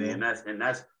 See, and that's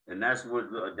what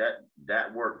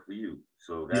that worked for you.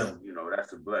 So that you know,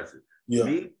 that's a blessing. Yeah.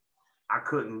 Me, I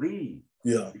couldn't leave.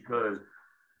 Yeah. Because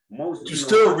most you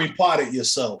still repotted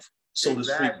yourself, so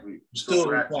exactly. to speak. You still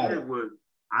repotted.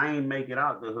 I ain't make it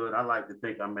out the hood. I like to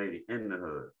think I made it in the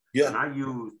hood. Yeah. And I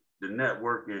used the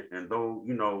networking, and though,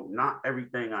 you know, not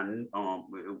everything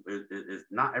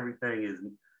not everything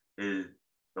is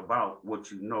about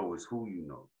what you know, is who you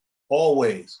know.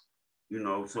 Always. You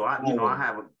know, so I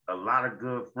have a lot of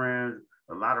good friends,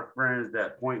 a lot of friends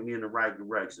that point me in the right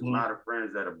direction, a lot of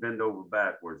friends that have bent over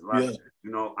backwards. Of,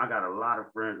 you know, I got a lot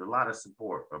of friends, a lot of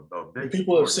support.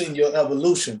 People have seen your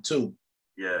evolution too.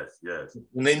 Yes, yes.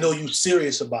 And they know you're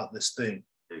serious about this thing.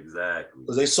 Exactly.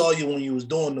 Because they saw you when you was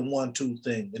doing the 1-2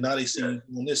 thing, and now they see you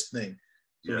doing this thing.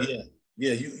 So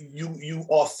you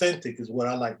authentic is what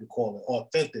I like to call it,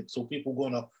 authentic. So people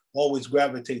gonna always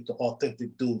gravitate to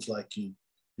authentic dudes like you.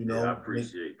 You know, I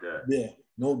appreciate that. Yeah,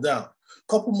 no doubt.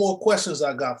 Couple more questions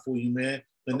I got for you, man.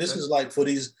 And this is like for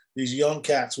these young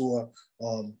cats who are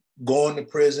going to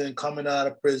prison, coming out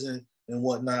of prison, and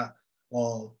whatnot.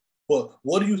 But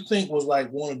what do you think was like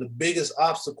one of the biggest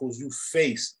obstacles you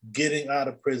faced getting out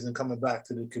of prison, coming back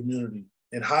to the community?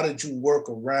 And how did you work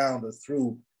around or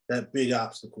through that big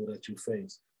obstacle that you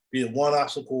faced? Be it one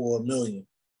obstacle or a million.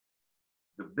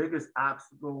 The biggest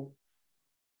obstacle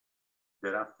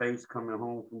that I faced coming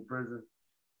home from prison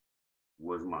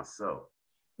was myself,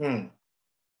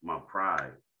 my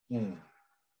pride.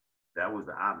 That was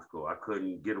the obstacle. I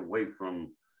couldn't get away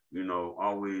from, you know, I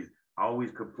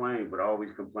always complained, but I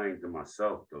always complained to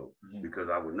myself though, because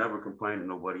I would never complain to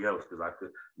nobody else, because I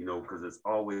could, you know, because it's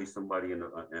always somebody in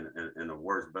a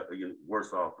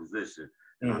worse off position,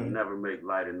 and I never make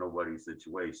light of nobody's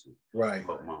situation,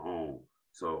 but my own.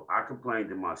 So I complained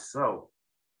to myself.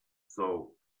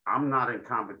 So I'm not in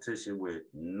competition with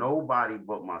nobody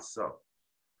but myself.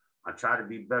 I try to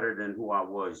be better than who I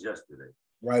was yesterday.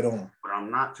 Right on. But I'm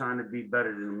not trying to be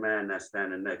better than the man that's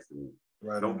standing next to me.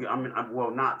 Right.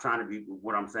 I'm not trying to be.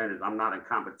 What I'm saying is, I'm not in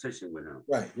competition with him.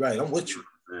 Right. I'm with you.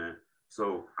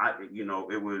 So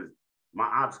it was my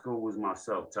obstacle was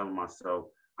myself, telling myself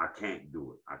I can't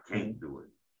do it. I can't do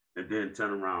it, and then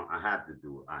turn around. I have to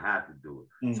do it. I have to do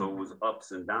it. So it was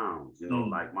ups and downs. You know,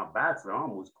 like my bachelor, I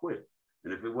almost quit,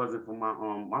 and if it wasn't for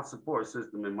my support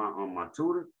system and my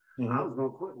tutor, I was gonna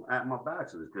quit at my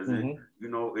bachelor's, because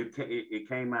it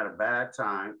came at a bad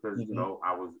time, because you know,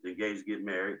 I was engaged to get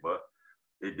married, but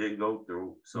it didn't go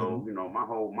through. So you know, my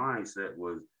whole mindset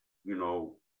was, you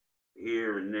know,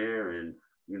 here and there, and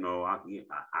you know, I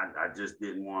just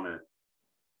didn't want to.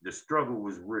 The struggle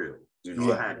was real. You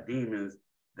know, I had demons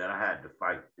that I had to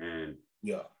fight, and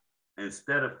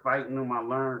instead of fighting them,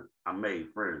 I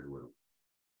made friends with them.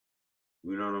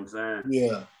 You know what I'm saying?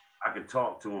 Yeah. I can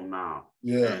talk to them now.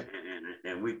 Yeah.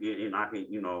 And I can,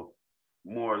 you know,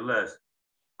 more or less,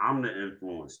 I'm the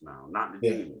influence now, not the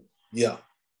demon. Yeah.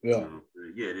 Yeah. You know?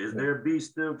 Is there a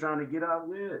beast still trying to get out?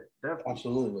 Yeah, definitely.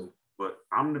 Absolutely. But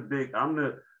I'm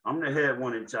the head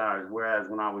one in charge. Whereas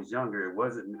when I was younger, it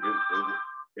wasn't.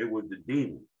 It was the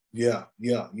demon. Yeah.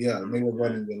 And they were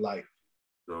running your life.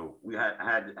 So we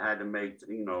had to make,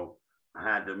 you know, I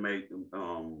had to make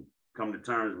come to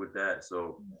terms with that.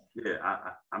 So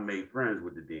I made friends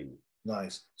with the demon.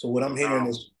 Nice. So what I'm hearing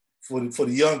is for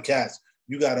the young cats,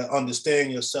 you got to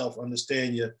understand yourself,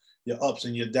 understand your ups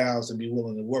and your downs, and be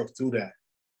willing to work through that.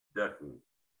 Definitely.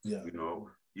 Yeah. You know,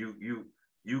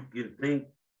 you can think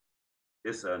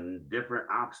it's a different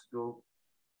obstacle,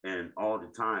 and all the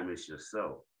time it's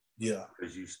yourself. Yeah.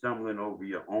 Because you're stumbling over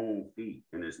your own feet,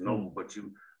 and it's no. But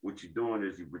what you're doing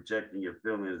is you're projecting your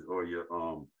feelings or your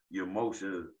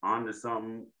emotions onto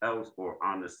something else or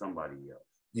onto somebody else.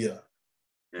 Yeah.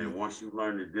 And once you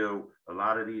learn to deal, a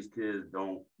lot of these kids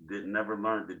never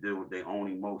learn to deal with their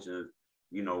own emotions,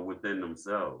 within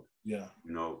themselves. Yeah.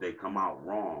 They come out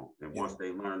wrong. And once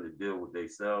they learn to deal with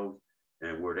themselves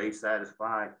and where they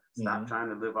satisfied, stop trying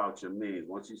to live out your means.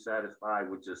 Once you're satisfied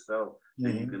with yourself,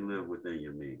 then you can live within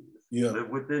your means. Yeah. Live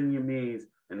within your means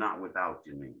and not without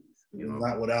your means.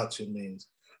 Not without your means.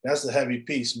 That's a heavy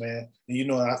piece, man.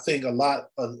 And, I think a lot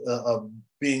of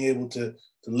being able to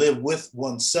live with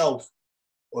oneself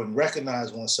or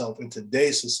recognize oneself in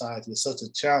today's society is such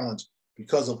a challenge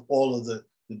because of all of the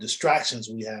distractions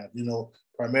we have,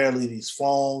 primarily these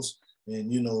phones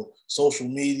and, social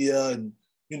media and,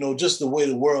 just the way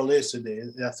the world is today.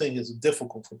 I think it's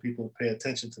difficult for people to pay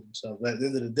attention to themselves. But at the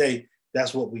end of the day,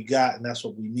 that's what we got and that's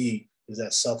what we need is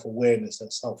that self-awareness,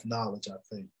 that self-knowledge, I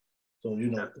think. So,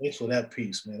 thanks for that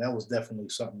piece, man. That was definitely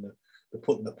something to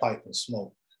put in the pipe and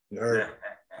smoke. You heard?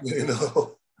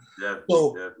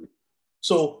 Definitely.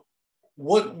 So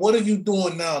what are you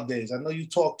doing nowadays? I know you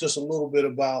talked just a little bit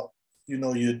about,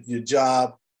 your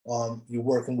job. You're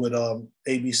working with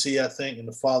ABC, I think, and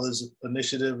the Father's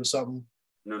Initiative or something.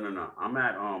 No.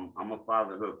 I'm a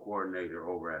fatherhood coordinator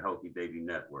over at Healthy Baby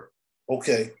Network.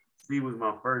 Okay. Cee was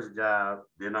my first job.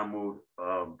 Then I moved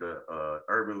to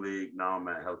Urban League. Now I'm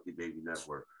at Healthy Baby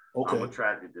Network. Okay. I'm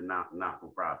attracted to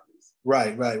not-for-profits.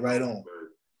 Right on.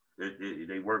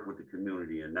 They work with the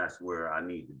community, and that's where I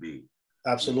need to be.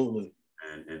 Absolutely.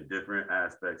 And in different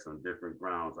aspects on different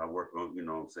grounds, I work on,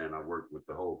 I work with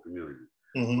the whole community.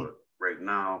 But right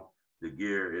now, the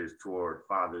gear is toward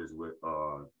fathers with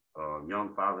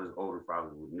young fathers, older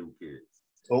fathers with new kids.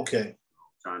 Okay.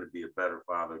 Trying to be a better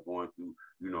father, going through,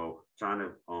 trying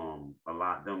to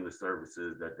allot them the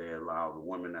services that they allow the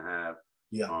women to have.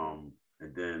 Yeah.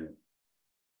 And then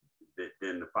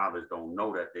the fathers don't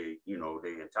know that they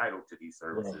entitled to these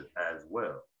services as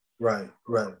well. Right.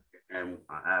 And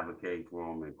I advocate for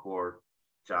them in court,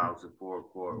 child support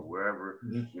court, wherever,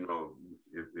 if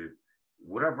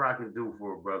whatever I can do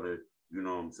for a brother,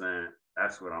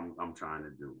 that's what I'm trying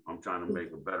to do. I'm trying to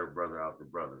make a better brother out the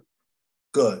brother.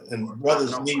 Good. And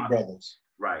brothers need brothers.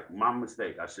 Right. My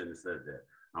mistake. I shouldn't have said that.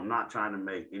 I'm not trying to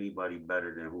make anybody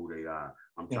better than who they are.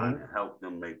 I'm trying to help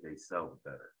them make themselves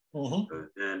better. Because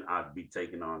then I'd be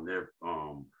taking on their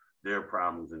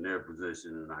problems and their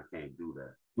position, and I can't do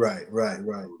that. Right.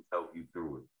 Help you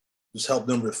through it. Just help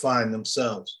them refine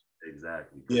themselves.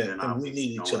 Exactly. Yeah, and we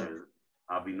need each other.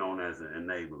 I'll be known as an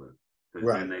enabler.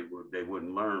 Because then they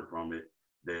wouldn't learn from it.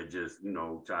 They'd just,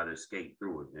 try to skate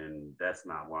through it. And that's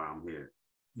not why I'm here.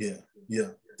 Yeah.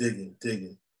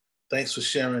 Digging. Thanks for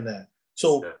sharing that.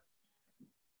 So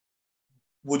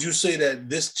would you say that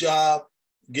this job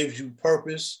gives you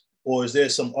purpose, or is there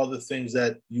some other things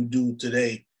that you do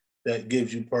today that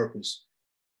gives you purpose?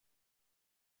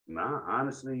 Nah,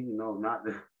 honestly, not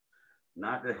to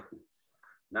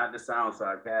sound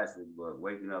sarcastic, but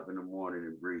waking up in the morning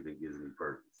and breathing gives me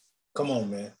purpose. Come on,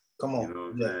 man.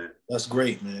 That's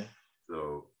great, man.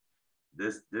 So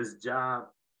this job,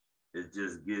 it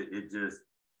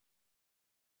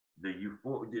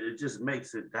just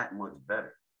makes it that much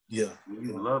better. Yeah. When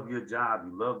you love your job,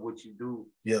 you love what you do.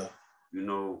 Yeah.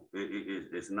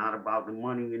 It's not about the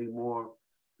money anymore.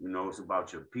 It's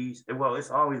about your peace. And well, it's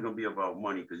always gonna be about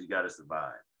money because you gotta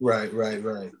survive. Right.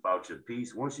 It's about your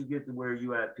peace. Once you get to where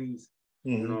you at peace,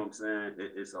 you know what I'm saying?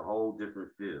 It's a whole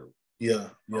different feel. Yeah.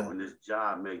 And this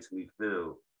job makes me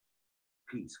feel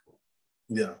peaceful.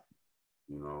 Yeah.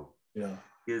 Yeah.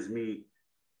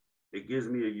 It gives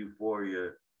me a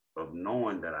euphoria of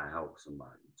knowing that I help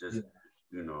somebody. Just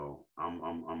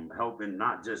I'm helping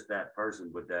not just that person,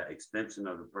 but that extension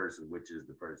of the person, which is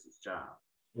the person's child.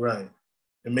 Right.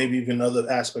 And maybe even other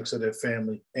aspects of their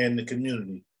family and the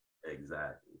community.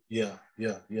 Exactly. Yeah.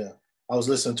 I was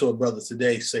listening to a brother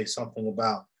today say something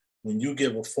about when you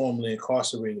give a formerly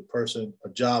incarcerated person a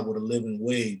job with a living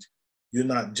wage, you're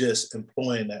not just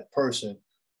employing that person,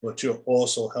 but you're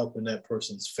also helping that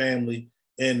person's family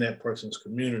and that person's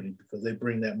community because they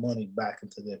bring that money back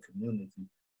into their community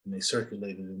and they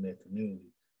circulate it in their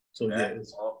community. So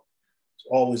it's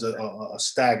always a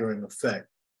staggering effect.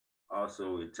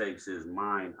 Also, it takes his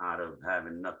mind out of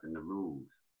having nothing to lose.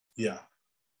 Yeah.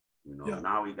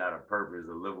 Now he got a purpose,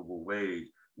 a livable wage.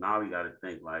 Now he got to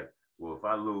think like, well, if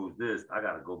I lose this, I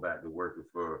got to go back to working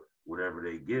for whatever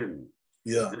they give me.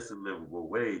 Yeah. This is a livable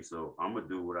wage. So I'm going to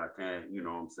do what I can,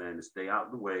 to stay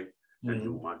out the way and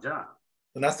do my job.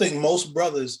 And I think most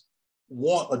brothers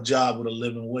want a job with a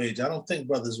living wage. I don't think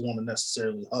brothers want to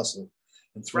necessarily hustle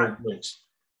and throw bricks.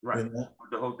 Right. You know?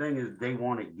 The whole thing is they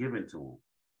want it given to them.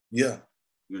 Yeah.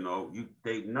 You know,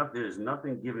 there's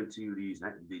nothing given to you.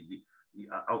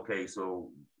 Okay,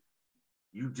 so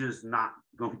you just not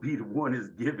gonna be the one is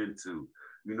given to.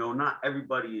 You know, not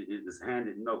everybody is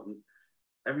handed. No,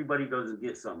 everybody doesn't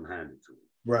get something handed to them.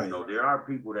 Right. You know, there are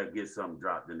people that get something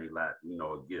dropped in their lap. You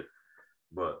know, a gift,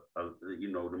 but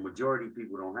you know, the majority of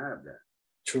people don't have that.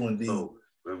 True indeed. So,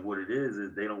 and what it is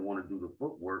they don't want to do the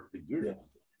footwork to get it.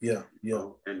 Yeah. You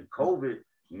know? And COVID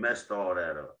messed all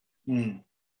that up.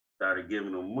 Started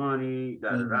giving them money,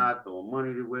 throwing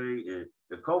money away. And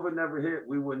if COVID never hit,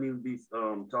 we wouldn't even be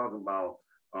talking about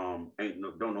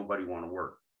don't nobody want to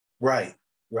work. Right.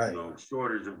 You know,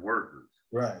 shortage of workers.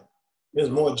 Right. There's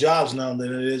more jobs now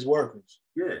than it is workers.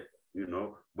 Yeah, you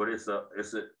know, but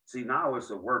now it's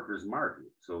a worker's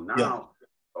market. So now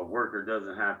a worker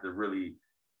doesn't have to really,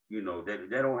 you know, they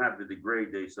don't have to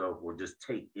degrade themselves or just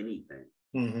take anything.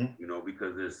 You know,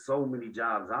 because there's so many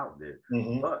jobs out there.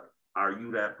 But are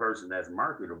you that person that's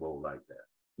marketable like that?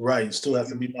 Right. You still have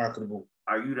to be marketable.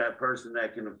 Are you that person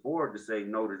that can afford to say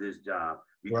no to this job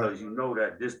because you know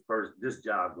that this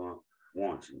job gonna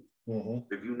want you?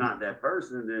 If you're not that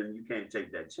person, then you can't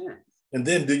take that chance. And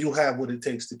then, do you have what it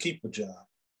takes to keep a job?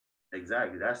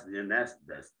 Exactly. That's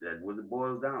what it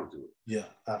boils down to. Yeah,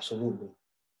 absolutely,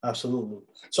 absolutely.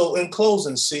 So, in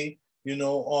closing, Cee, you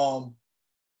know,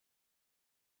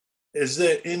 is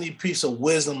there any piece of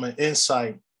wisdom and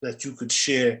insight that you could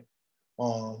share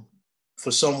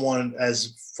for someone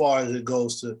as far as it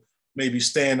goes to maybe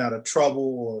staying out of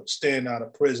trouble or staying out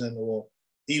of prison, or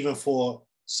even for,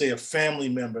 say, a family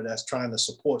member that's trying to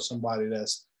support somebody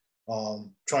that's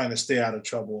trying to stay out of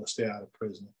trouble or stay out of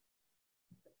prison?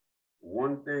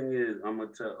 One thing is, I'm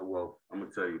gonna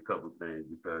tell you a couple of things,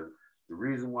 because the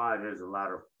reason why there's a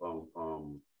lot of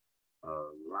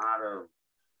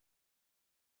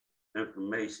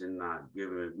information not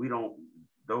given,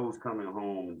 those coming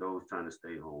home and those trying to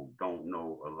stay home don't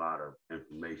know a lot of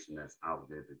information that's out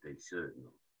there that they should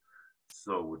know.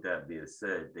 So with that being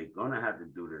said, they're gonna have to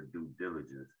do their due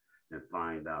diligence and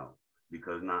find out,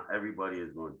 because not everybody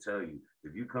is going to tell you.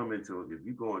 If you go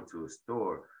into a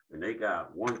store and they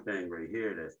got one thing right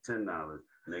here that's $10,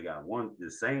 and they got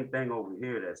the same thing over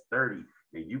here that's $30,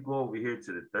 and you go over here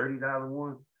to the $30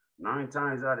 one, 9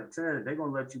 times out of 10, they're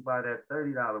gonna let you buy that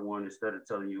 $30 one instead of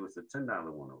telling you it's a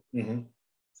 $10 one.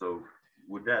 So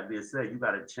with that being said, you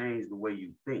got to change the way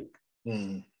you think.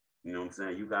 You know what I'm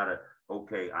saying? You got to,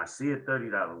 okay, I see a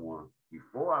 $30 one.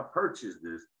 Before I purchase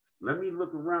this, let me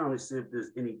look around and see if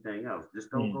there's anything else.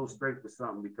 Just don't go straight for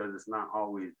something, because it's not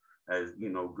always as, you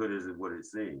know, good as what it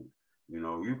seems. You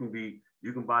know, you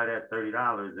can buy that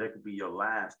 $30. That could be your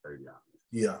last $30.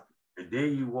 Yeah. And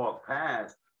then you walk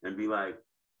past and be like,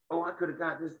 oh, I could have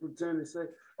got this for 10, and say,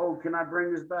 oh, can I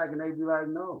bring this back? And they be like,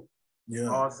 no. Yeah.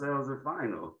 All sales are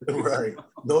final. Right.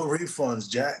 No refunds,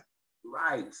 Jack.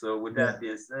 Right. So with that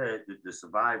being said, to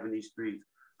survive in these streets,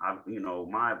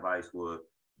 my advice would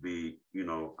be, you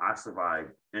know, I survived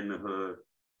in the hood.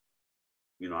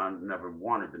 You know, I never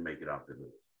wanted to make it out the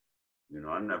hood. You know,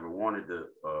 I never wanted to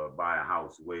buy a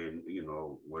house where, you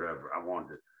know, whatever. I wanted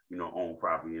to, you know, own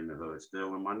property in the hood,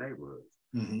 still in my neighborhoods.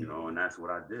 You know, and that's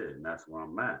what I did, and that's where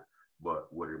I'm at. But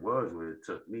what it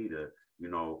took me to, you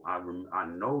know, I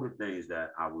know the things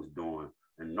that I was doing,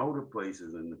 and know the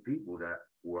places and the people that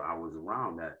where I was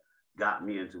around that got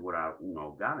me into what I, you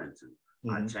know, got into.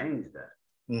 I changed that.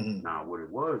 Now, what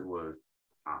it was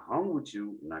I hung with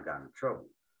you and I got in trouble.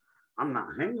 I'm not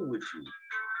hanging with you.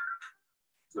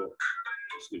 So,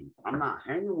 excuse me, I'm not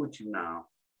hanging with you now.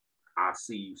 I'll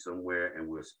see you somewhere and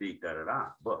we'll speak da-da-da.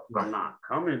 But I'm not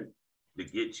coming to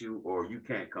get you, or you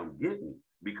can't come get me,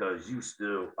 because you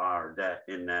still are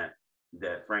in that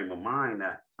frame of mind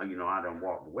that, you know, I done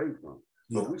walked away from.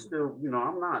 But we still, you know,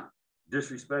 I'm not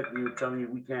disrespecting you, telling you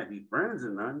we can't be friends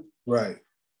or nothing. Right.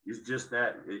 It's just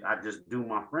that I just do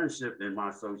my friendship and my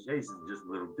association just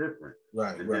a little different.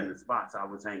 Right. And then the spots I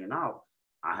was hanging out,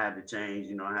 I had to change,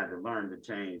 you know, I had to learn to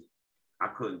change. I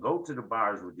couldn't go to the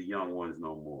bars with the young ones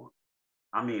no more.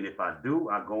 I mean, if I do,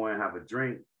 I go in, have a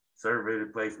drink, survey the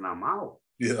place, and I'm out.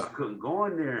 Yeah. I couldn't go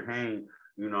in there and hang,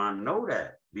 you know, I know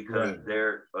that, because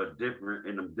they're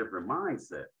in a different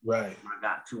mindset. Right. I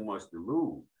got too much to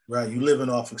lose. Right. You living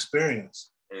off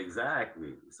experience.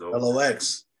 Exactly. So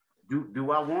LOX.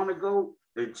 Do I want to go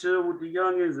and chill with the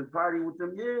youngins and party with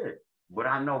them? Yeah. But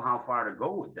I know how far to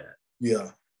go with that.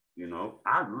 Yeah. You know,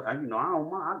 I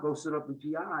don't mind. I go sit up in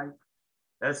PI,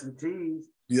 S&Ts.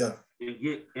 Yeah.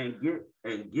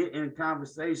 And get in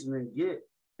conversation and get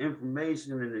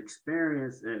information and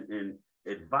experience and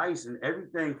advice and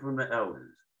everything from the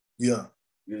elders. Yeah.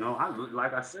 You know,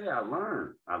 like I say, I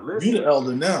learned. I listen. You the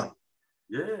elder now.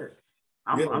 Yeah.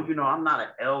 I'm you know, I'm not an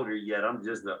elder yet. I'm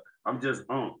just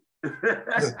unc.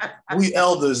 We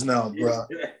elders now, bro.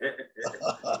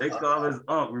 They call us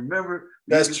unc. Remember?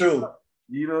 That's true.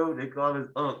 You know, they call us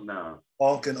unc now.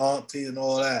 Unc and auntie and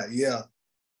all that. Yeah.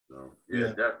 So, yeah,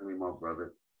 definitely, my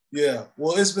brother. Yeah.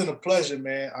 Well, it's been a pleasure,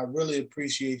 man. I really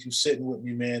appreciate you sitting with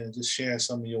me, man, and just sharing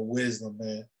some of your wisdom,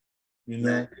 man. You know?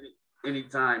 Man,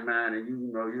 anytime, man. And you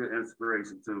know, you're an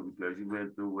inspiration too, because you've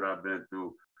been through what I've been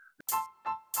through.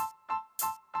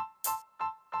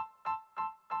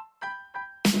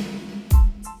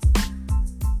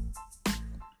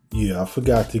 Yeah, I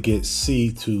forgot to get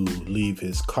C to leave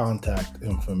his contact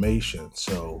information.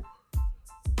 So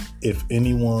if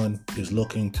anyone is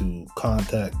looking to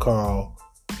contact Carl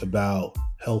about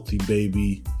Healthy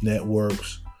Baby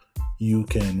Networks, you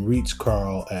can reach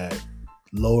Carl at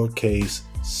lowercase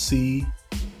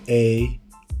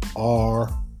CARL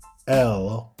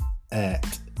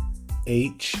at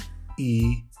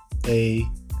HEALTHY-BABY.net.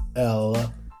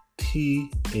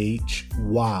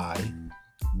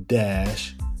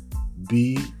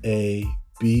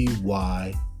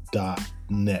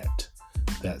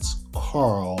 That's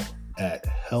Carl at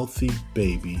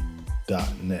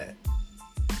healthybaby.net.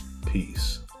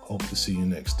 Peace. Hope to see you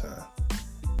next time.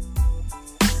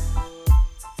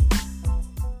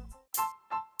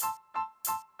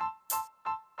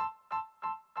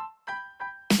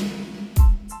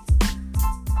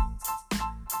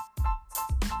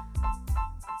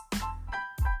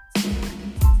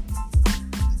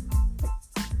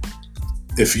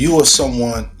 If you or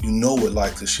someone you know would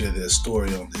like to share their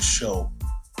story on this show,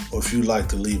 or if you'd like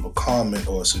to leave a comment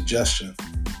or a suggestion,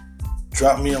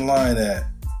 drop me a line at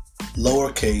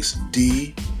lowercase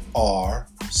DrCraigWaleed,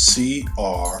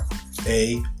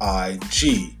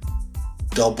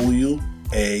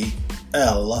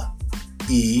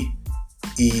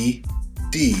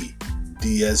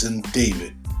 D as in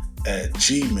David, at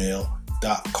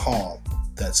gmail.com.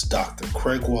 That's Dr.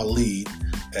 Craig Waleed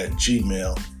at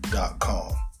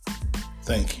gmail.com.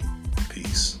 Thank you.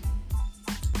 Peace.